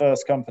were the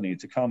first company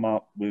to come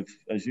up with,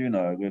 as you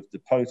know, with the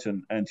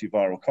potent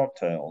antiviral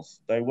cocktails.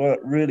 They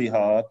worked really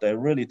hard. They're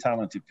really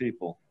talented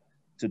people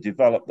to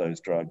develop those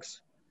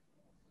drugs.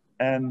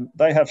 And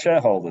they have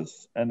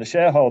shareholders, and the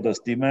shareholders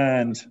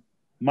demand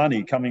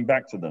money coming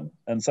back to them.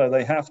 And so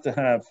they have to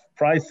have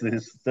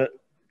prices that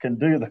can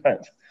do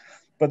that.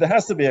 But there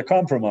has to be a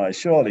compromise,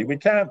 surely. We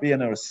can't be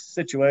in a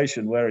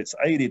situation where it's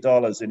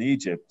 $80 in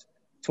Egypt,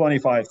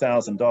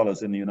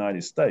 $25,000 in the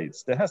United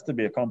States. There has to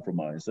be a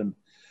compromise. And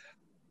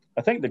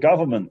I think the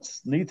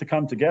governments need to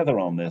come together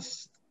on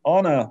this,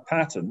 honor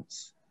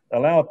patents,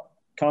 allow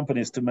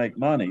companies to make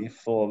money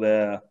for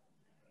their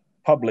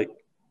public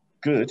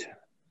good,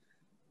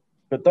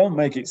 but don't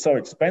make it so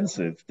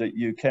expensive that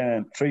you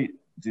can't treat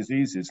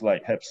diseases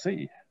like Hep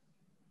C.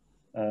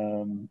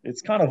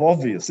 It's kind of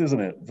obvious, isn't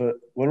it? But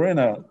we're in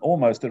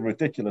almost a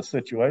ridiculous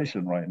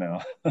situation right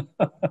now.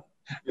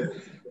 Yeah.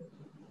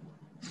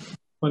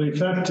 Well, in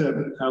fact,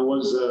 I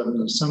was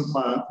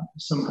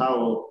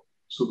somehow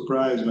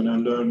surprised when I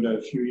learned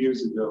a few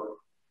years ago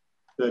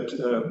that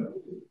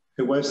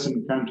a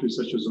Western country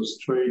such as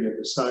Australia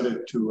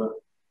decided to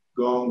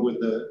go on with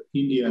the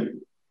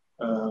Indian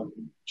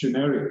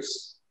generic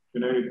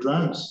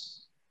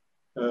drugs,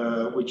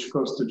 which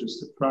costed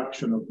just a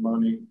fraction of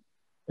money.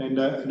 And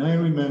I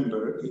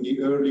remember in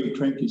the early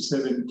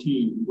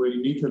 2017, where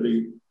in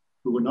Italy,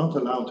 we were not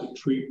allowed to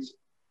treat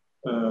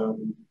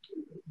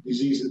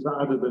diseases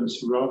other than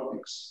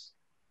cirrhotics.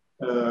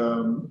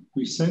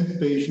 We sent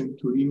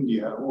patients to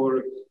India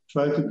or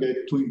tried to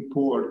get to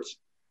import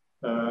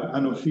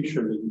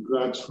unofficially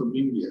drugs from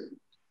India.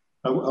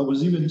 I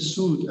was even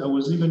sued. I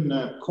was even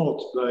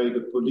caught by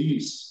the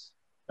police,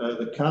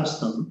 the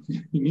custom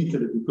in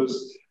Italy,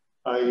 because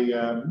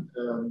I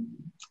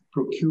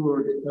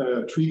procured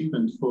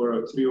treatment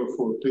for 3 or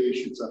 4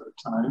 patients at a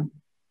time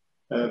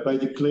by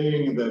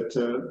declaring that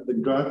the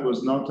drug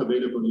was not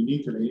available in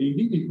Italy. And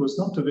indeed, it was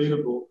not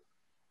available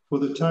for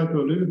the type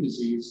of liver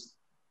disease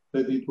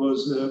that it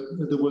was,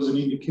 there was an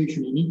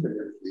indication in Italy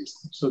at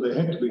least. So they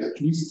had to be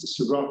at least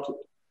cirrhotic,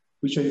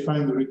 which I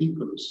find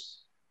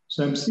ridiculous.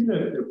 So I'm still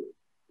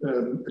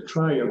a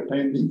trial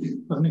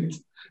pending on it.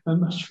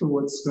 I'm not sure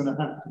what's going to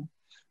happen,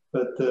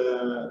 but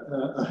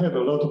I have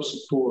a lot of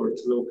support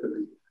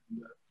locally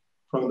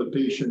from the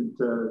patient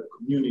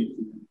community.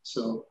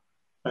 So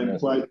I'm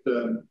quite,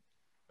 you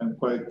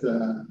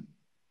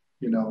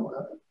know,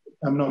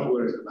 I'm not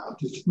worried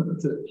about it, but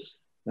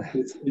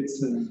it's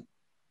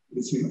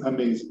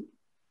amazing.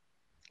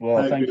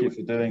 Well, thank you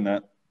for doing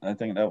that. I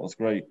think that was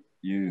great.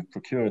 You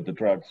procured the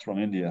drugs from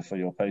India for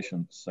your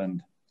patients,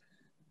 and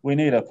we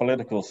need a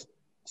political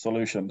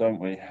solution, don't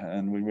we?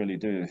 And we really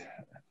do.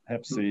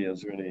 Hep C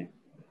has really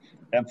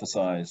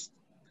emphasized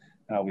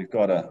how we've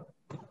got to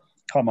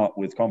come up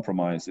with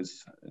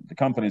compromises. The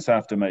companies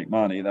have to make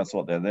money. That's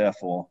what they're there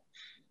for.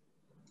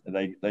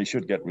 They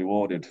should get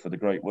rewarded for the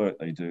great work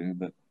they do.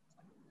 But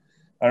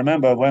I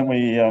remember when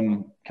we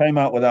came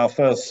out with our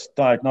first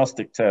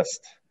diagnostic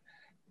test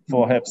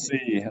for Hep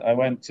C, I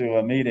went to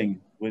a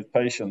meeting with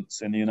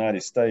patients in the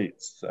United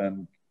States,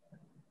 and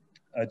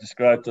I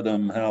described to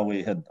them how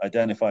we had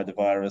identified the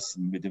virus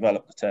and we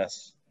developed the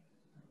tests.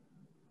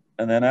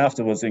 And then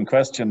afterwards, in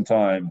question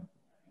time,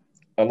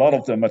 a lot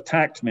of them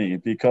attacked me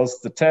because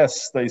the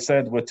tests, they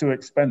said, were too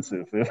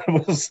expensive. It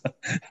was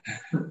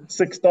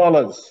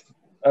 $6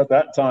 at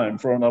that time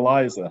for an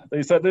ELISA.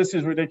 They said, this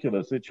is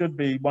ridiculous. It should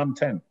be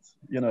 1/10.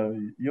 You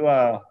know, you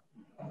are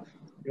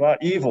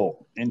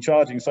evil in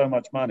charging so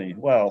much money.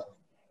 Well,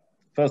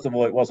 first of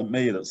all, it wasn't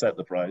me that set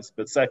the price.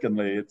 But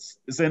secondly,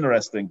 it's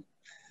interesting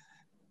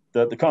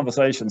that the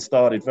conversation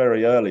started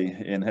very early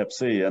in Hep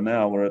C, and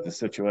now we're at the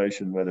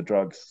situation where the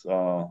drugs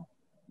are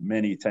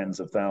many tens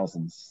of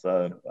thousands.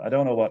 So I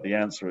don't know what the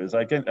answer is.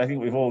 I think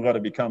we've all got to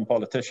become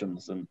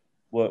politicians and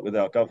work with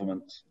our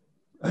governments,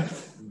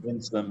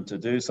 convince them to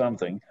do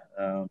something.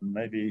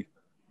 Maybe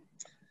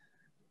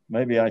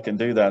I can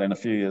do that in a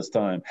few years'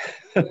 time.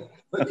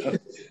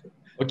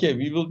 Okay,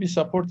 we will be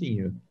supporting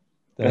you.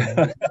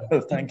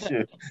 Thank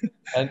you.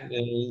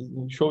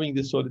 And showing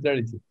the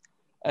solidarity.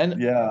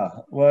 And yeah,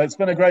 well, it's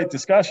been a great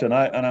discussion,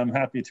 and I'm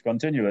happy to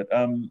continue it.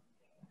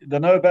 The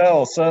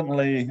Nobel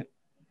certainly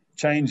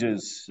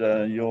changes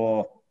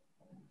your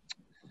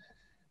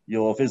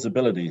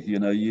visibility. You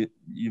know, you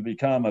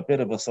become a bit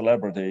of a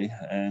celebrity,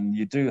 and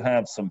you do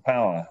have some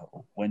power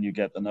when you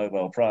get the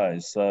Nobel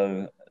Prize.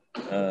 So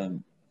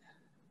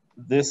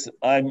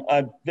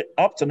I've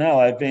up to now,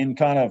 I've been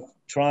kind of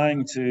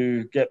trying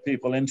to get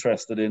people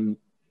interested in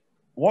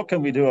what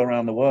can we do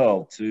around the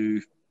world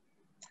to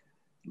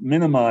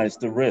minimize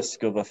the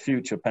risk of a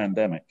future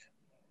pandemic.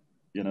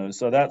 You know,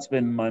 so that's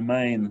been my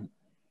main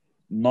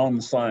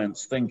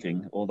non-science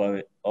thinking, although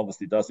it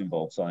obviously does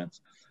involve science.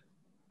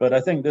 But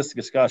I think this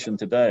discussion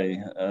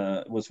today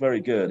was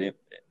very good.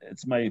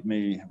 It's made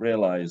me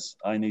realize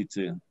I need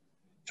to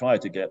try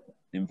to get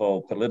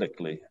involved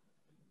politically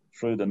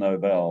through the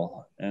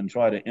Nobel and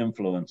try to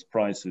influence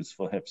prices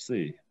for Hep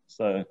C.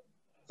 So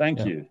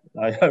thank you.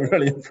 I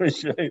really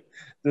appreciate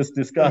this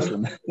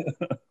discussion.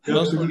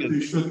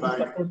 Absolutely should,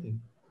 Mike.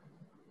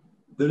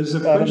 There is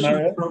a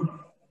question from,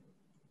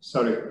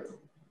 sorry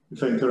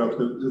if I interrupt,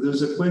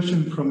 there's a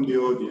question from the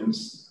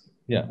audience.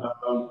 Yeah.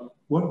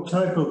 What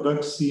type of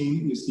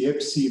vaccine is the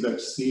Hep C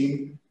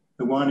vaccine,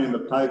 the one in the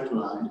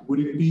pipeline? Would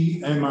it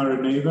be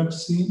mRNA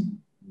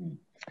vaccine?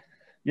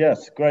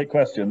 Yes, great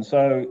question.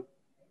 So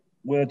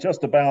we're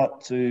just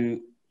about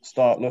to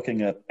start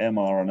looking at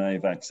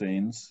mRNA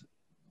vaccines.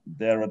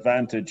 Their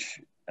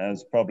advantage,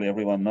 as probably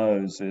everyone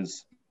knows,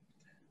 is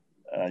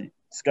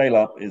scale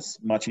up is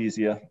much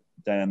easier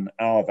than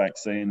our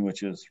vaccine,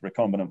 which is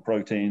recombinant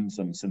proteins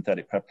and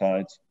synthetic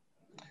peptides.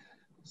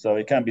 So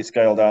it can be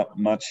scaled up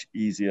much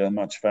easier,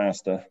 much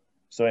faster.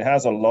 So it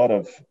has a lot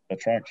of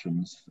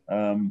attractions.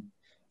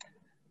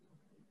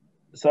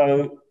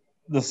 So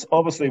this,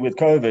 obviously with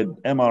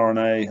COVID,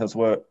 mRNA has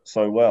worked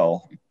so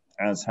well,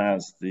 as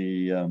has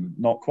the,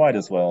 not quite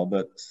as well,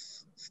 but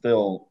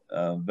still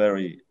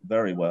very,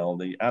 very well,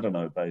 the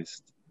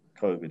adeno-based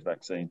COVID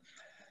vaccine.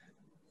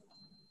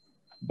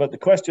 But the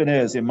question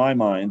is, in my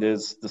mind,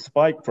 is the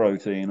spike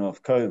protein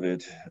of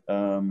COVID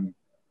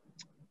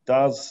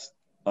does,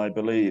 I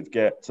believe,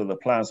 get to the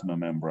plasma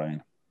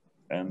membrane.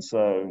 And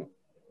so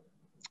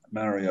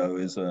Mario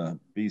is a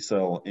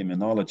B-cell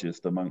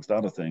immunologist, amongst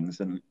other things,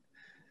 and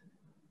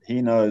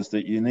he knows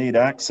that you need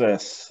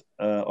access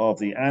of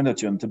the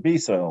antigen to B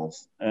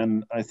cells.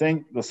 And I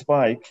think the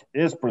spike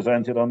is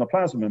presented on the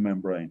plasma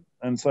membrane,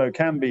 and so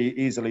can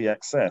be easily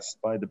accessed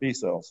by the B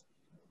cells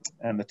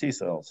and the T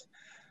cells.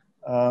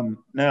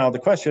 Now, the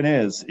question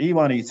is,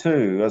 E1,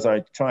 E2, as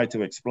I tried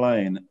to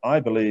explain, I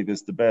believe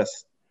is the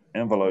best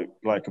envelope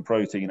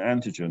glycoprotein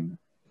antigen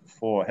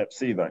for Hep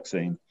C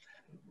vaccine,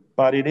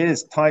 but it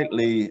is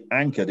tightly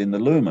anchored in the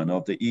lumen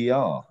of the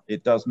ER.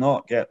 It does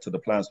not get to the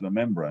plasma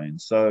membrane.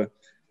 So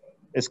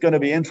it's going to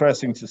be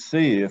interesting to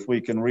see if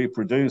we can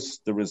reproduce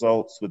the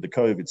results with the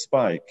COVID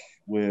spike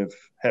with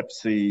Hep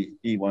C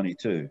E1,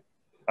 E2.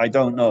 I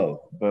don't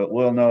know, but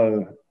we'll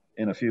know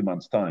in a few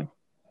months' time.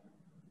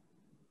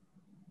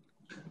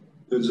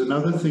 There's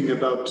another thing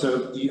about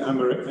the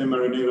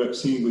mRNA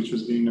vaccine, which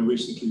has been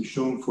recently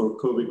shown for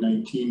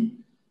COVID-19,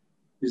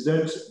 is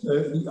that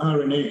the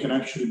RNA can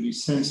actually be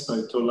sensed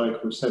by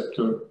toll-like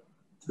receptor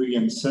 3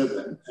 and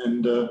 7.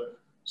 And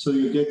so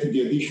you get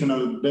the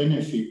additional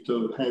benefit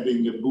of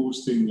having a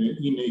boost in the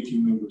innate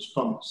immune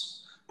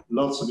response.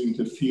 Lots of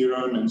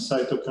interferon and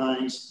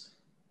cytokines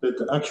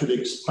that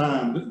actually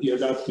expand the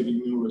adaptive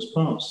immune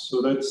response.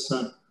 So that's,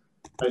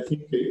 I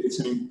think it's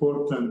an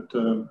important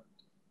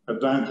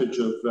advantage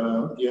of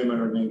the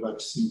mRNA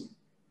vaccine.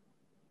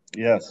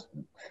 Yes,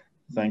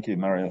 thank you,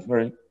 Mario.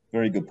 Very,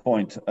 very good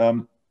point.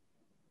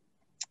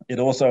 It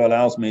also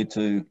allows me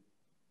to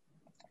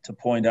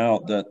point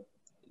out that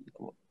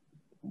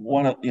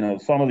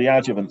some of the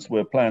adjuvants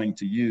we're planning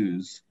to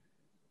use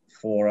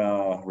for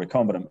our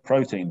recombinant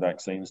protein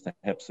vaccines, the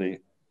Hep C,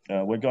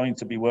 we're going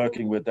to be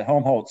working with the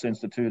Helmholtz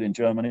Institute in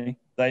Germany.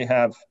 They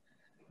have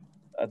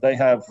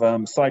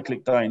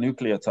cyclic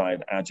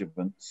dinucleotide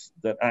adjuvants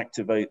that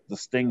activate the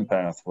STING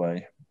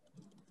pathway.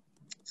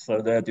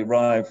 So they're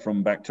derived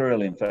from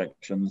bacterial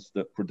infections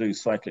that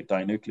produce cyclic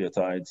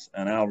dinucleotides,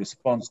 and our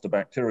response to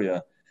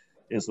bacteria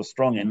is a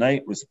strong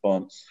innate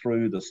response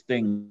through the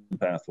STING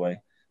pathway.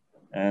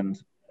 And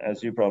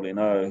as you probably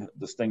know,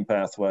 the STING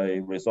pathway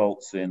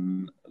results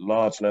in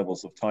large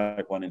levels of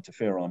type 1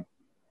 interferon.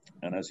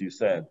 And as you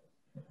said,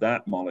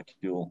 that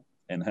molecule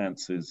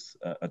enhances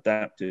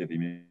adaptive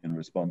immune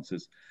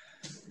responses.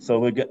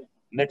 So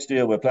next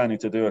year, we're planning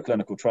to do a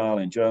clinical trial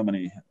in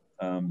Germany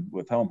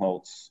with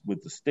Helmholtz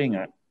with the STING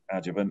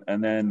adjuvant,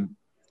 and then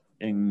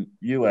in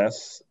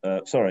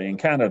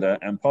Canada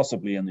and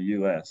possibly in the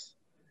US,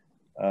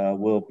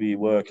 we'll be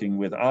working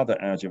with other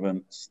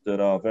adjuvants that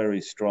are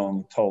very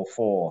strong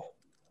Toll-4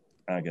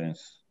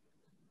 agonists.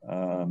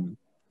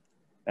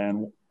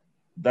 And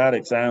that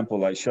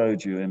example I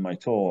showed you in my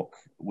talk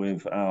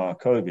with our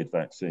COVID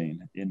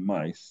vaccine in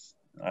mice,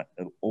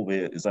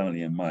 albeit it's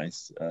only in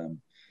mice.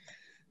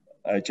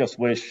 I just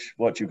wish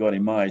what you got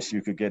in mice,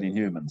 you could get in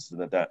humans.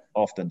 That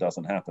often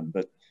doesn't happen.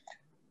 But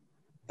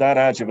that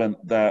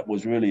adjuvant that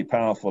was really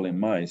powerful in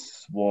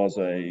mice was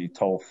a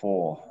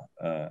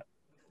Toll-4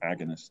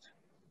 agonist.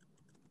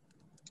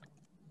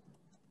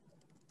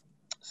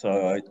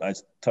 So I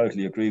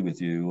totally agree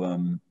with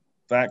you.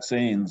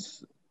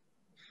 Vaccines,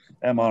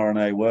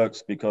 mRNA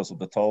works because of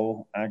the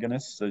Toll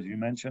agonists, as you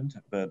mentioned,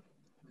 but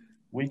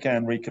we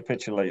can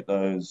recapitulate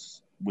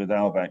those with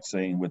our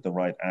vaccine with the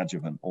right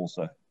adjuvant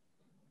also.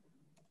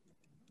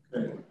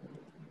 Okay.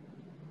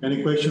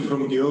 Any question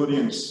from the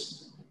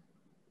audience?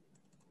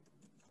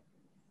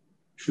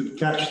 Should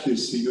catch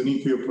this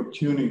unique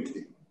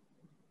opportunity.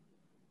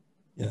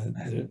 Yeah.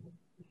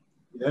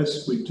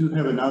 Yes, we do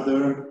have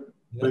another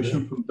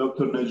question from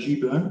Dr.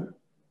 Najiba.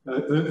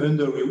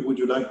 Ender, would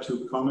you like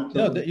to comment?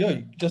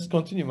 Yeah, just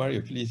continue,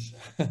 Mario, please.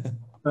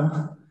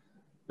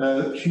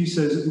 She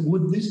says,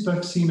 would this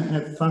vaccine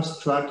have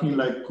fast tracking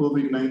like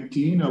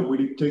COVID-19, or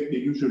will it take the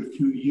usual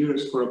few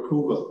years for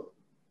approval?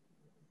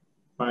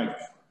 Mike.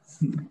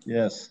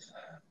 Yes.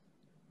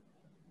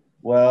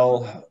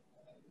 Well,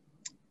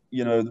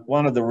 you know,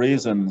 one of the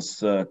reasons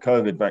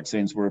COVID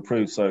vaccines were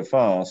approved so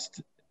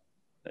fast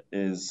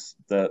is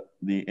that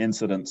the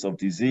incidence of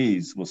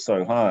disease was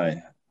so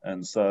high.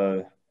 And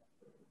so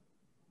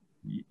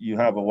you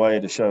have a way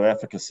to show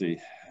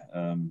efficacy.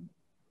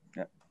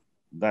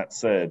 That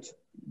said,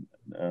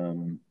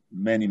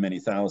 many, many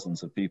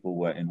thousands of people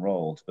were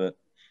enrolled. But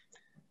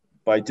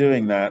by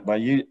doing that,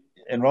 by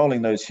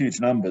enrolling those huge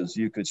numbers,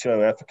 you could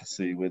show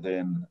efficacy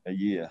within a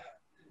year.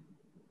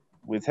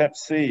 With Hep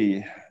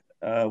C,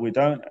 we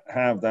don't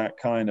have that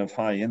kind of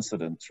high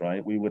incidence,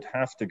 right? We would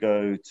have to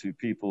go to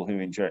people who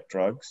inject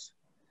drugs.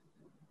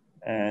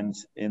 And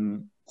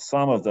in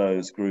some of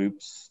those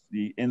groups,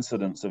 the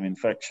incidence of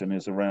infection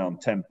is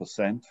around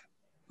 10%.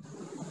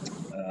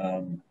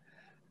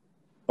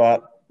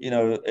 But, you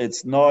know,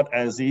 it's not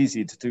as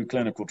easy to do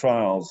clinical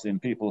trials in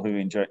people who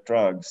inject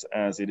drugs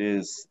as it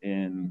is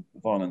in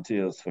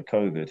volunteers for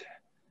COVID.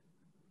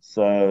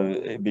 So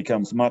it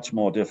becomes much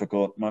more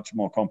difficult, much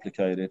more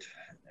complicated,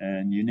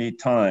 and you need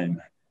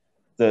time.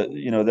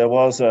 You know, there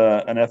was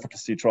an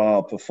efficacy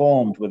trial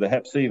performed with a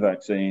Hep C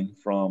vaccine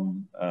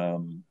from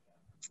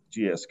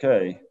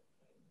GSK.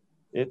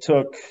 It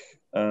took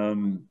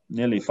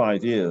nearly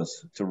 5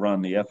 years to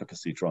run the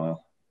efficacy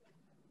trial,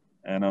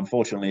 and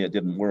unfortunately, it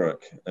didn't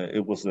work.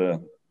 It was a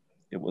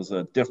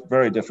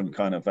very different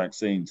kind of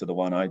vaccine to the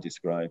one I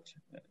described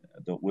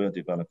that we're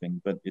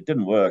developing, but it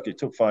didn't work. It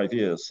took 5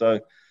 years. So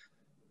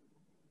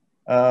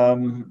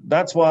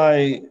that's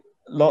why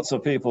lots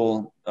of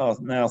people are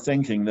now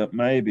thinking that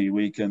maybe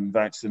we can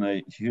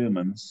vaccinate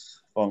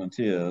humans,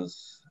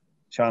 volunteers,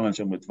 challenge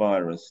them with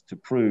virus to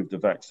prove the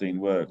vaccine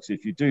works.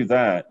 If you do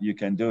that, you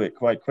can do it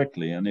quite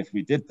quickly. And if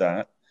we did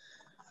that,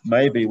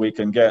 maybe we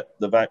can get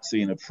the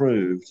vaccine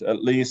approved,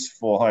 at least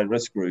for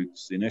high-risk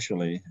groups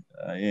initially,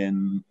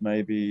 in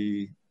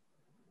maybe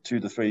 2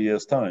 to 3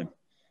 years' time.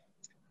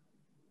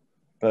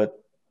 But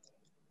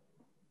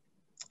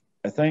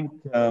I think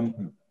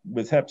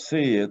with Hep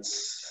C,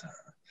 it's,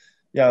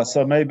 yeah,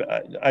 so maybe,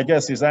 I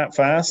guess, is that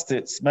fast?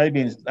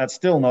 That's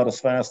still not as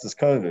fast as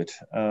COVID.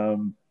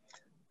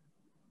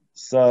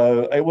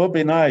 So it would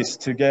be nice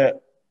to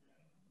get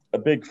a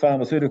big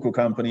pharmaceutical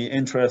company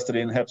interested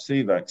in Hep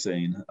C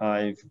vaccine.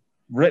 I've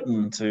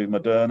written to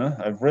Moderna,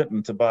 I've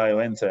written to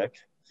BioNTech,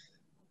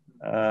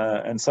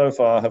 and so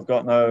far have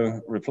got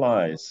no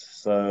replies.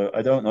 So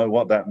I don't know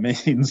what that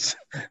means.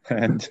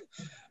 And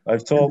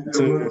I've talked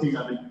to...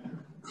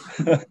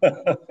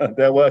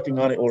 They're working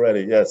on it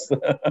already, yes.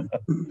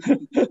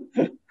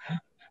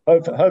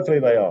 Hopefully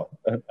they are.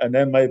 And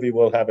then maybe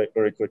we'll have it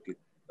very quickly.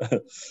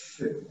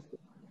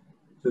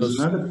 There's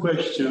another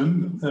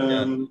question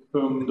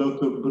from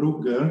Dr.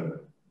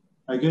 Brugger.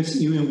 I guess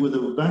even with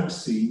a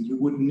vaccine, you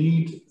would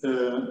need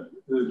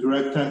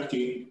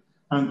direct-acting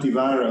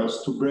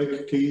antivirals to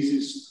break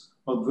cases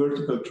of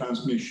vertical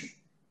transmission?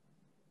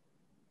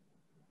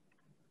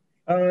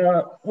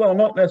 Well,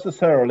 not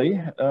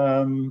necessarily,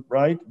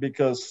 right?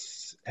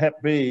 Because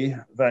Hep B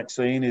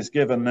vaccine is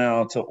given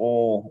now to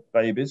all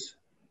babies,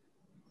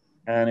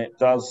 and it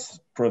does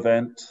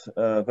prevent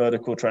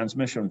vertical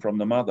transmission from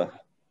the mother.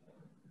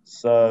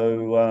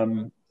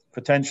 So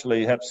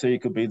potentially Hep C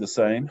could be the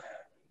same.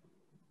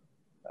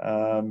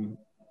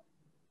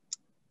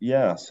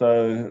 Yeah,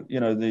 so, you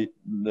know, the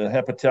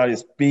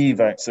hepatitis B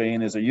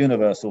vaccine is a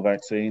universal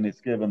vaccine.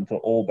 It's given to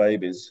all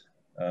babies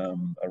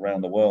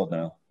around the world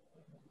now.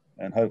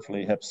 And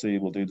hopefully Hep C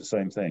will do the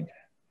same thing.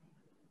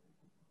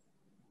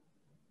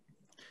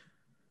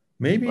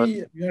 Maybe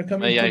we are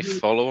coming. May I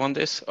follow on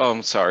this? Oh,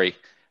 I'm sorry.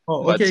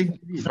 Oh, but okay.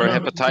 For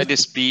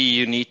hepatitis B,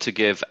 you need to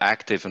give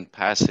active and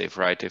passive,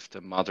 right? If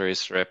the mother is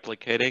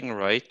replicating,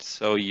 right?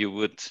 So you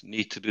would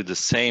need to do the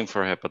same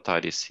for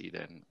hepatitis C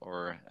then,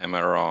 or am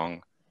I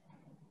wrong?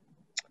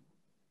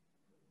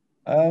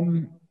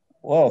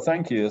 Well,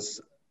 thank you.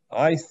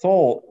 I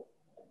thought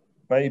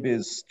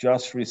babies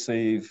just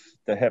receive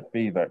the Hep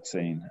B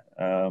vaccine.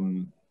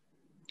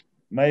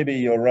 Maybe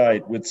you're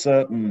right, with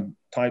certain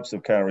types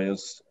of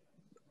carriers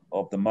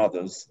of the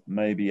mothers,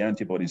 maybe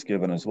antibodies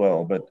given as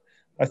well. But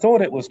I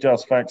thought it was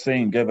just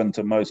vaccine given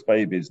to most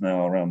babies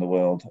now around the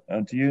world.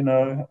 Do you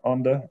know,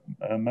 Onda,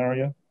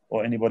 Mario,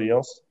 or anybody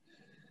else?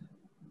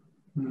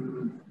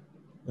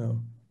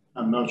 No.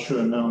 I'm not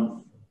sure,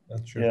 no.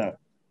 Not sure. Yeah.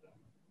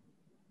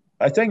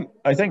 I think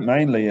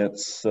mainly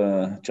it's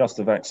just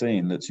the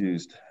vaccine that's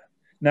used.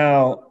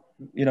 Now,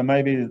 you know,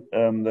 maybe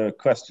the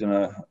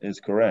questioner is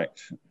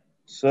correct.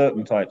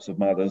 Certain types of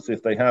mothers,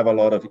 if they have a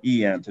lot of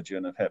E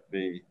antigen of Hep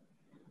B,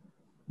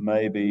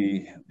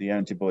 maybe the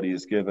antibody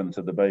is given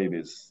to the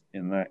babies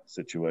in that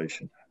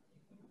situation.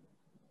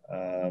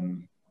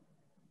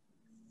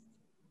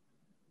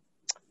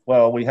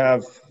 Well, we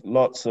have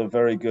lots of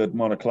very good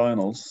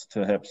monoclonals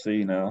to Hep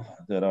C now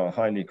that are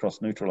highly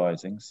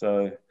cross-neutralizing.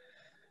 So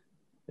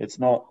it's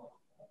not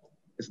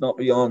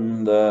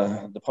beyond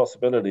the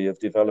possibility of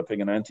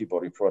developing an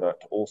antibody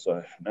product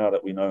also, now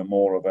that we know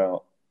more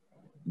about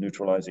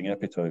neutralizing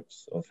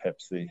epitopes of Hep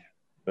C.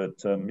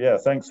 But yeah,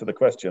 thanks for the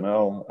question.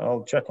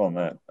 I'll check on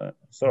that.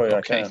 Sorry,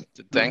 okay. I can't.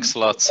 Thanks a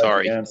lot.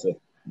 Sorry. Answer.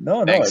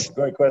 No, Thanks. It's a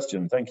great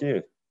question. Thank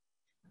you.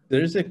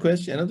 There is a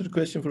question, another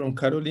question from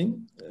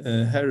Caroline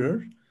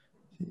Herrer.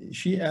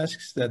 She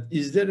asks that,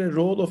 is there a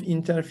role of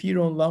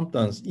interferon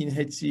lambdas in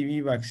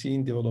HCV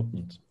vaccine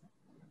development?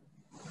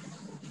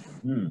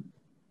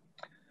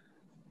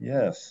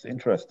 Yes,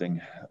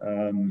 interesting.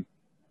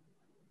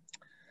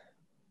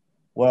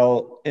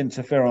 Well,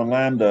 interferon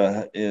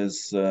lambda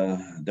is,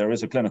 there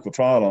is a clinical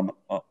trial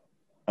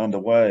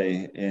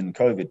underway in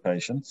COVID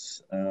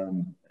patients.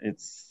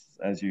 It's,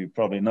 as you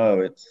probably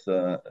know, it's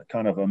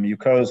kind of a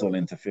mucosal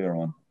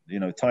interferon. You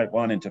know, type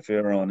 1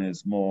 interferon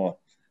is more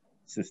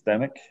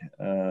systemic.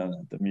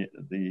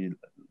 The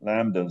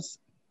lambdas,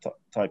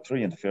 type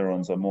 3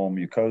 interferons, are more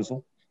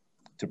mucosal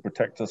to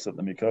protect us at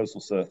the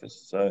mucosal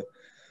surface. So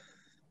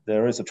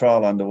there is a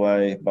trial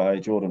underway by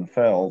Jordan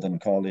Feld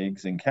and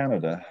colleagues in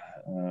Canada,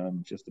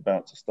 just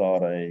about to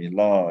start a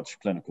large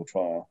clinical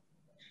trial.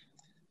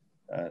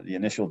 The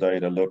initial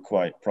data look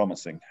quite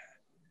promising.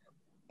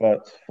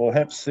 But for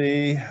Hep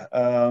C,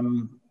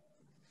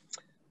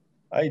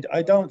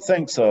 I don't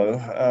think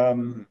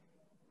so.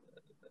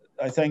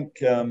 I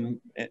think,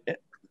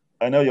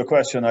 I know your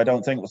question, I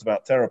don't think was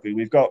about therapy.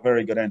 We've got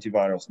very good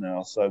antivirals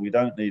now, so we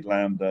don't need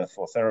lambda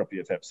for therapy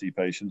of Hep C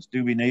patients.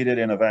 Do we need it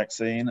in a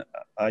vaccine?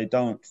 I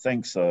don't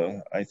think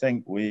so. I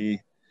think we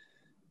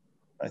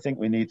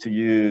need to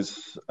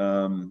use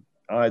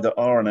either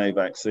RNA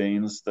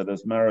vaccines that,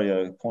 as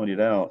Mario pointed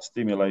out,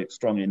 stimulate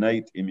strong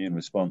innate immune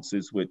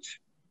responses, which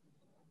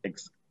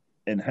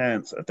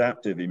enhance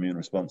adaptive immune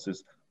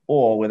responses,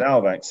 or with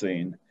our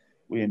vaccine,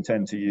 we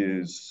intend to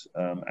use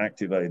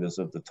activators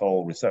of the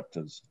toll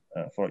receptors,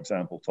 for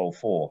example,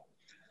 toll-4.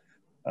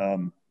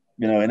 You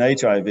know, in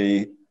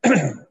HIV,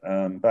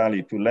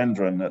 Bali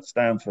Pulendran at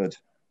Stanford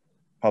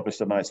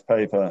published a nice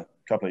paper a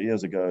couple of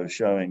years ago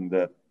showing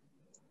that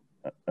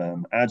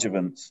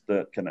adjuvants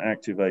that can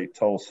activate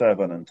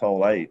toll-7 and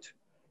toll-8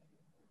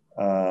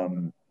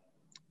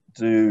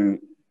 do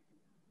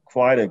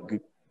quite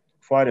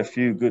a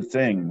few good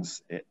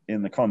things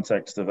in the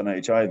context of an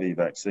HIV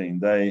vaccine.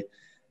 They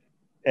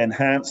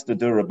enhance the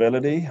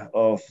durability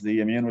of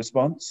the immune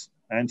response,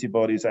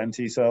 antibodies and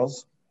T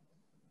cells,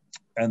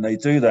 and they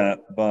do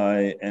that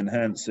by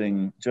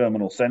enhancing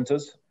germinal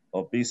centers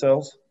of B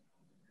cells,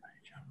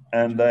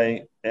 and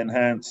they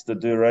enhance the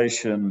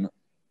duration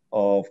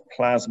of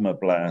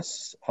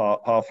plasmablasts'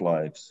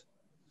 half-lives.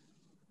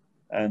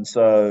 And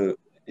so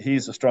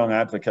he's a strong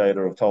advocate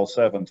of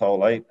toll-7,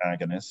 toll-8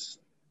 agonists.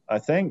 I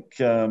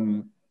think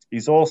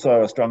he's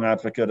also a strong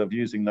advocate of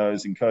using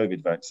those in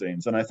COVID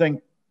vaccines. And I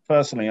think,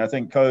 personally, I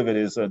think COVID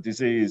is a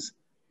disease,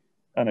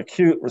 an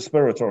acute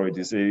respiratory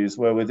disease,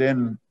 where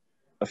within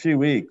a few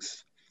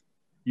weeks,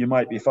 you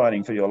might be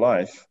fighting for your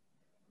life.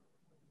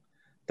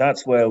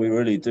 That's where we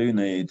really do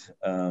need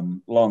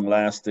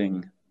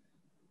long-lasting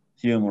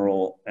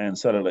humoral and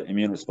cellular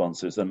immune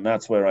responses. And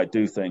that's where I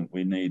do think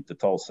we need the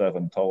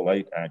TOL7,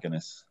 TOL8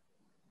 agonists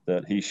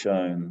that he's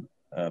shown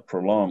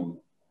prolong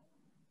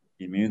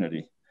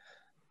immunity.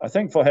 I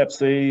think for Hep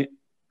C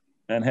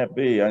and Hep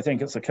B, I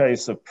think it's a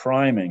case of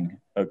priming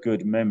a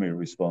good memory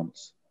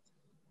response.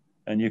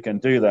 And you can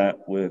do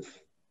that with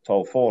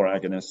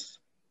TOL4 agonists.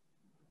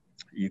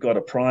 You've got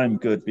to prime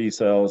good B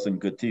cells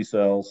and good T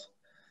cells.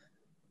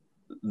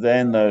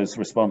 Then those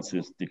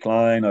responses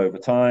decline over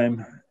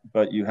time,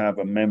 but you have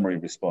a memory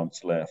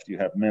response left. You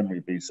have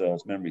memory B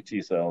cells, memory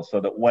T cells, so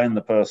that when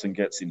the person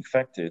gets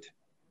infected,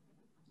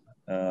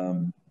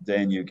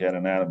 then you get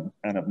an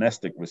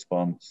anamnestic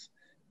response,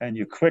 and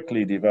you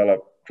quickly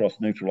develop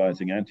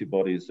cross-neutralizing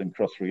antibodies and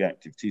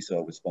cross-reactive T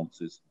cell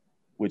responses,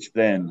 which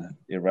then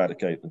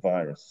eradicate the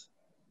virus.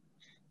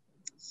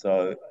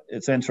 So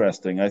it's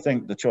interesting. I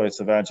think the choice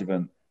of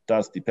adjuvant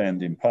does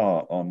depend in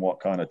part on what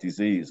kind of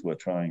disease we're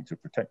trying to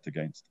protect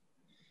against.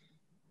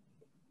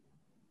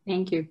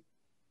 Thank you.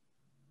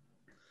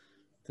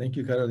 Thank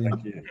you, Caroline.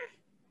 Thank you.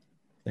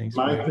 Thanks,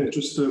 Mike.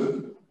 Just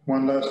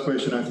one last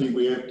question. I think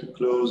we have to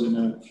close in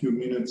a few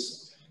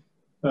minutes.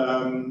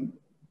 I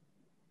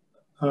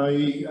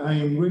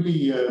am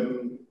really,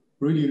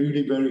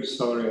 really very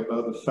sorry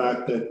about the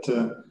fact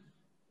that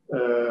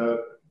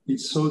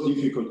it's so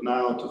difficult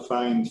now to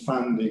find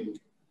funding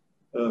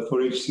for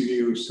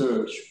HCV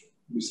research,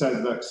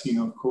 besides vaccine,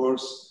 of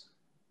course,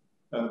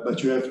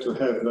 but you have to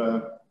have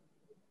a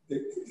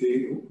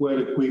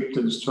well-equipped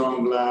and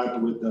strong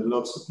lab with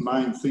lots of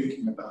mind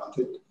thinking about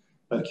it,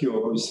 like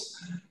yours.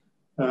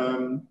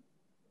 But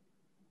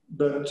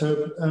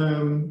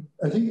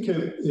I think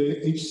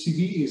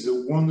HCV is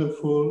a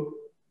wonderful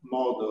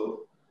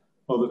model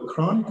of a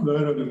chronic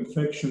viral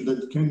infection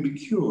that can be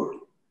cured.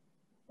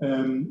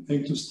 And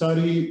to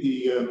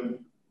study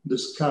the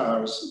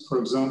scars, for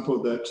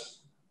example, that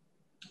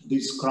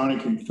this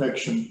chronic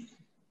infection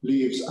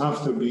leaves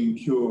after being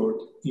cured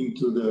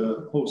into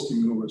the host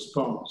immune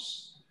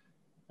response.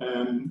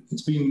 And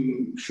it's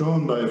been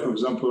shown by, for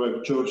example,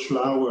 like George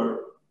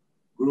Lauer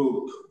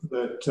group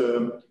that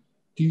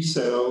T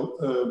cell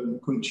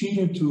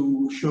continue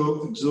to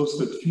show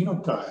exhausted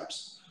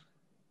phenotypes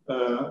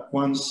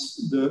once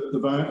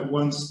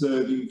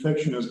the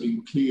infection has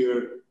been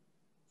cleared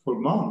for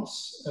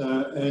months.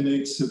 And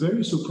it's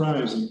very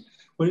surprising.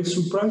 But it's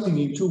surprising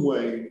in two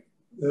ways.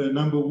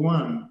 Number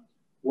one,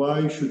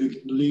 why should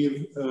it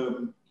leave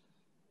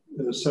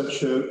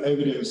such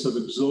evidence of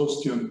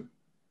exhaustion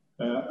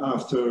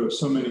after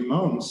so many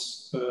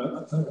months?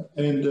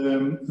 And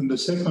the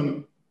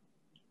second,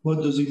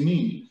 what does it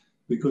mean?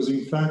 Because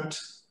in fact,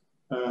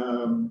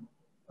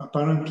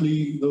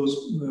 apparently those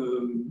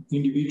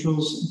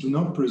individuals do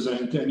not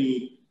present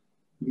any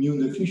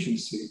immune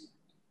deficiency.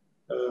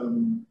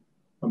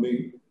 I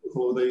mean,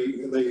 or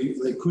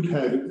they could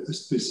have a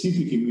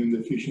specific immune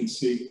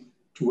deficiency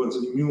towards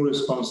an immune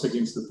response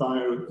against the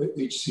viral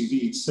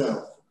HCV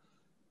itself.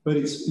 But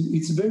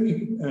it's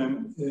very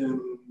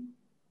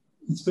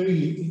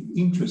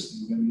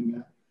interesting. I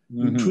mean,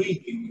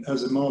 intriguing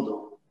as a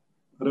model.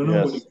 I don't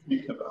know what you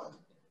think about it.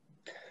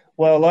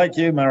 Well, like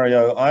you,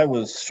 Mario, I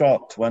was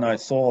shocked when I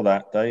saw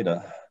that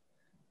data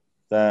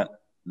that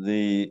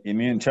the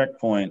immune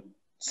checkpoints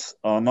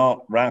are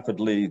not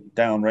rapidly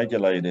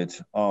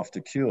downregulated after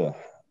cure.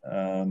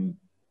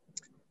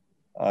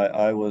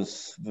 I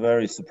was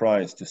very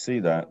surprised to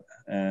see that.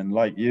 And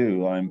like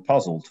you, I'm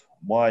puzzled.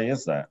 Why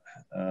is that?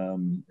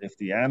 If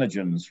the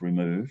antigen's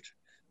removed,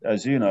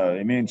 as you know,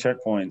 immune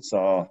checkpoints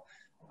are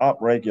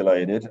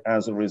upregulated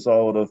as a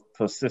result of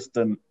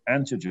persistent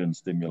antigen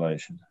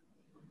stimulation.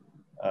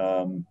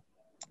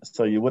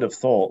 So you would have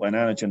thought when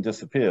antigen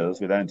disappears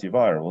with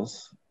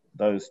antivirals,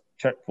 those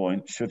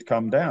checkpoints should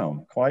come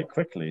down quite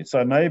quickly.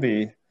 So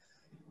maybe,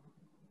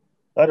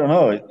 I don't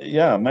know,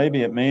 yeah,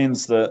 maybe it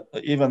means that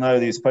even though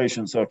these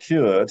patients are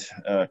cured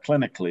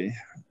clinically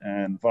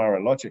and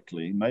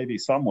virologically, maybe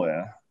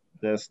somewhere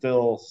there's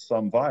still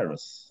some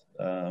virus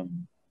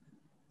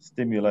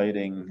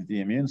stimulating the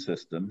immune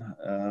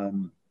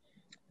system.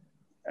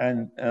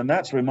 And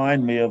that's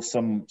remind me of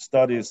some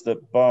studies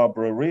that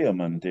Barbara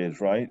Riemann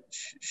did, right?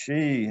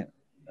 She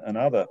and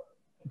other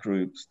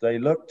groups, they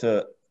looked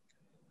at,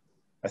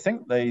 I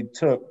think they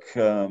took,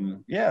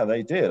 yeah,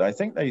 they did. I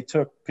think they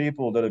took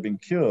people that had been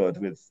cured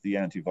with the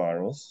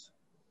antivirals,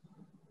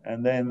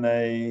 and then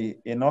they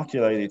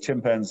inoculated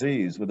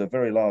chimpanzees with a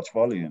very large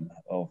volume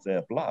of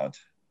their blood.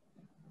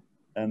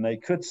 And they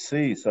could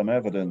see some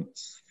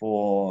evidence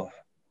for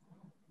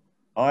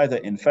either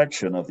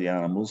infection of the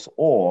animals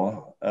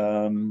or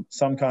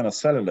some kind of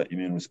cellular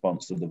immune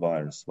response to the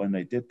virus when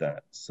they did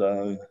that.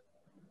 So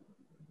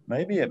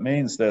maybe it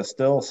means there's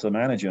still some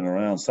antigen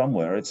around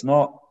somewhere. It's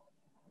not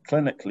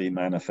clinically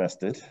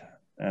manifested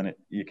and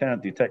you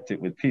can't detect it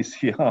with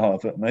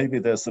PCR, but maybe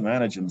there's some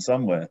antigen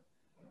somewhere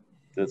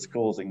that's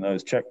causing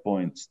those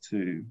checkpoints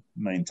to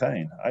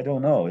maintain. I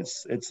don't know.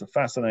 It's a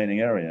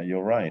fascinating area.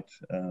 You're right.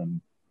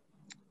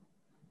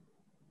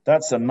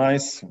 That's a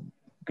nice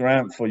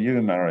grant for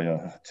you,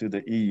 Mario, to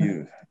the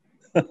EU,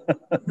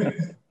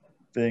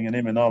 being an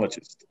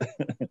immunologist.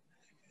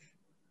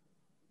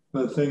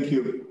 Well, thank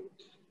you.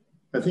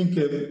 I think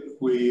if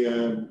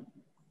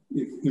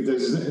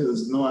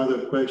there's no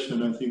other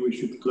question, I think we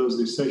should close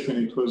this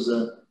session. It was,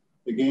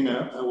 again,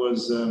 I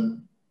was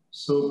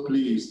so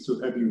pleased to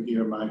have you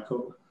here,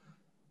 Michael.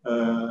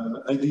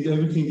 I did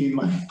everything in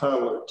my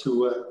power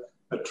to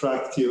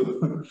attract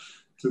you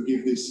to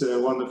give this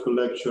wonderful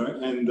lecture,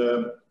 and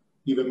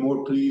even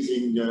more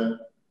pleasing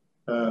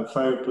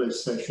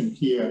fireplace session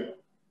here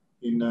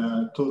in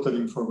total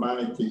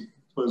informality.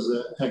 It was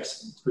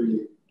excellent,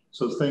 really.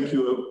 So thank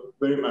you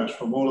very much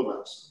from all of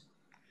us.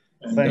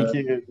 And, thank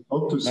you.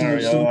 Hope to see Mario,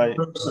 you soon in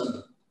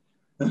person.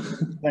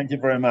 Thank you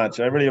very much.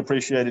 I really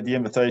appreciated the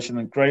invitation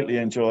and greatly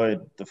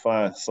enjoyed the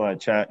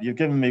fireside chat. You've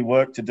given me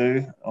work to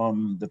do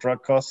on the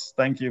drug costs.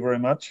 Thank you very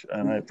much,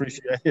 and I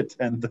appreciate it.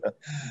 And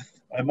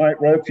I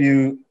might rope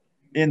you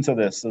into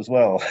this as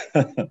well.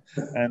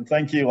 And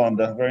thank you,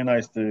 Onda. Very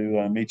nice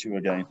to meet you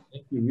again.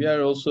 Thank you. We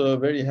are also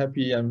very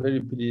happy and very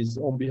pleased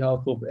on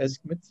behalf of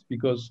ESCCMID,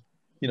 because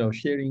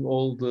sharing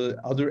all the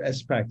other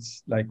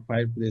aspects like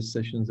fireplace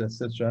sessions,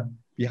 etc.,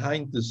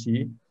 behind the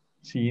scene.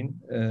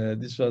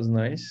 This was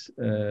nice.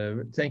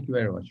 Thank you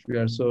very much. We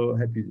are so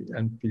happy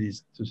and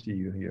pleased to see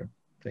you here.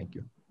 Thank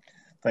you.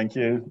 Thank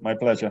you. My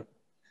pleasure.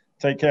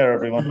 Take care,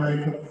 everyone.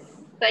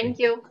 Thank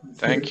you.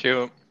 Thank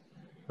you.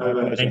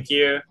 Bye-bye. Thank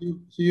you.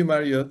 See you,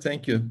 Mario.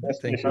 Thank you.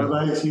 Thank you.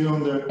 Bye-bye. See you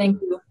on the...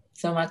 Thank you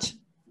so much.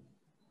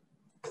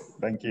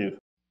 Thank you.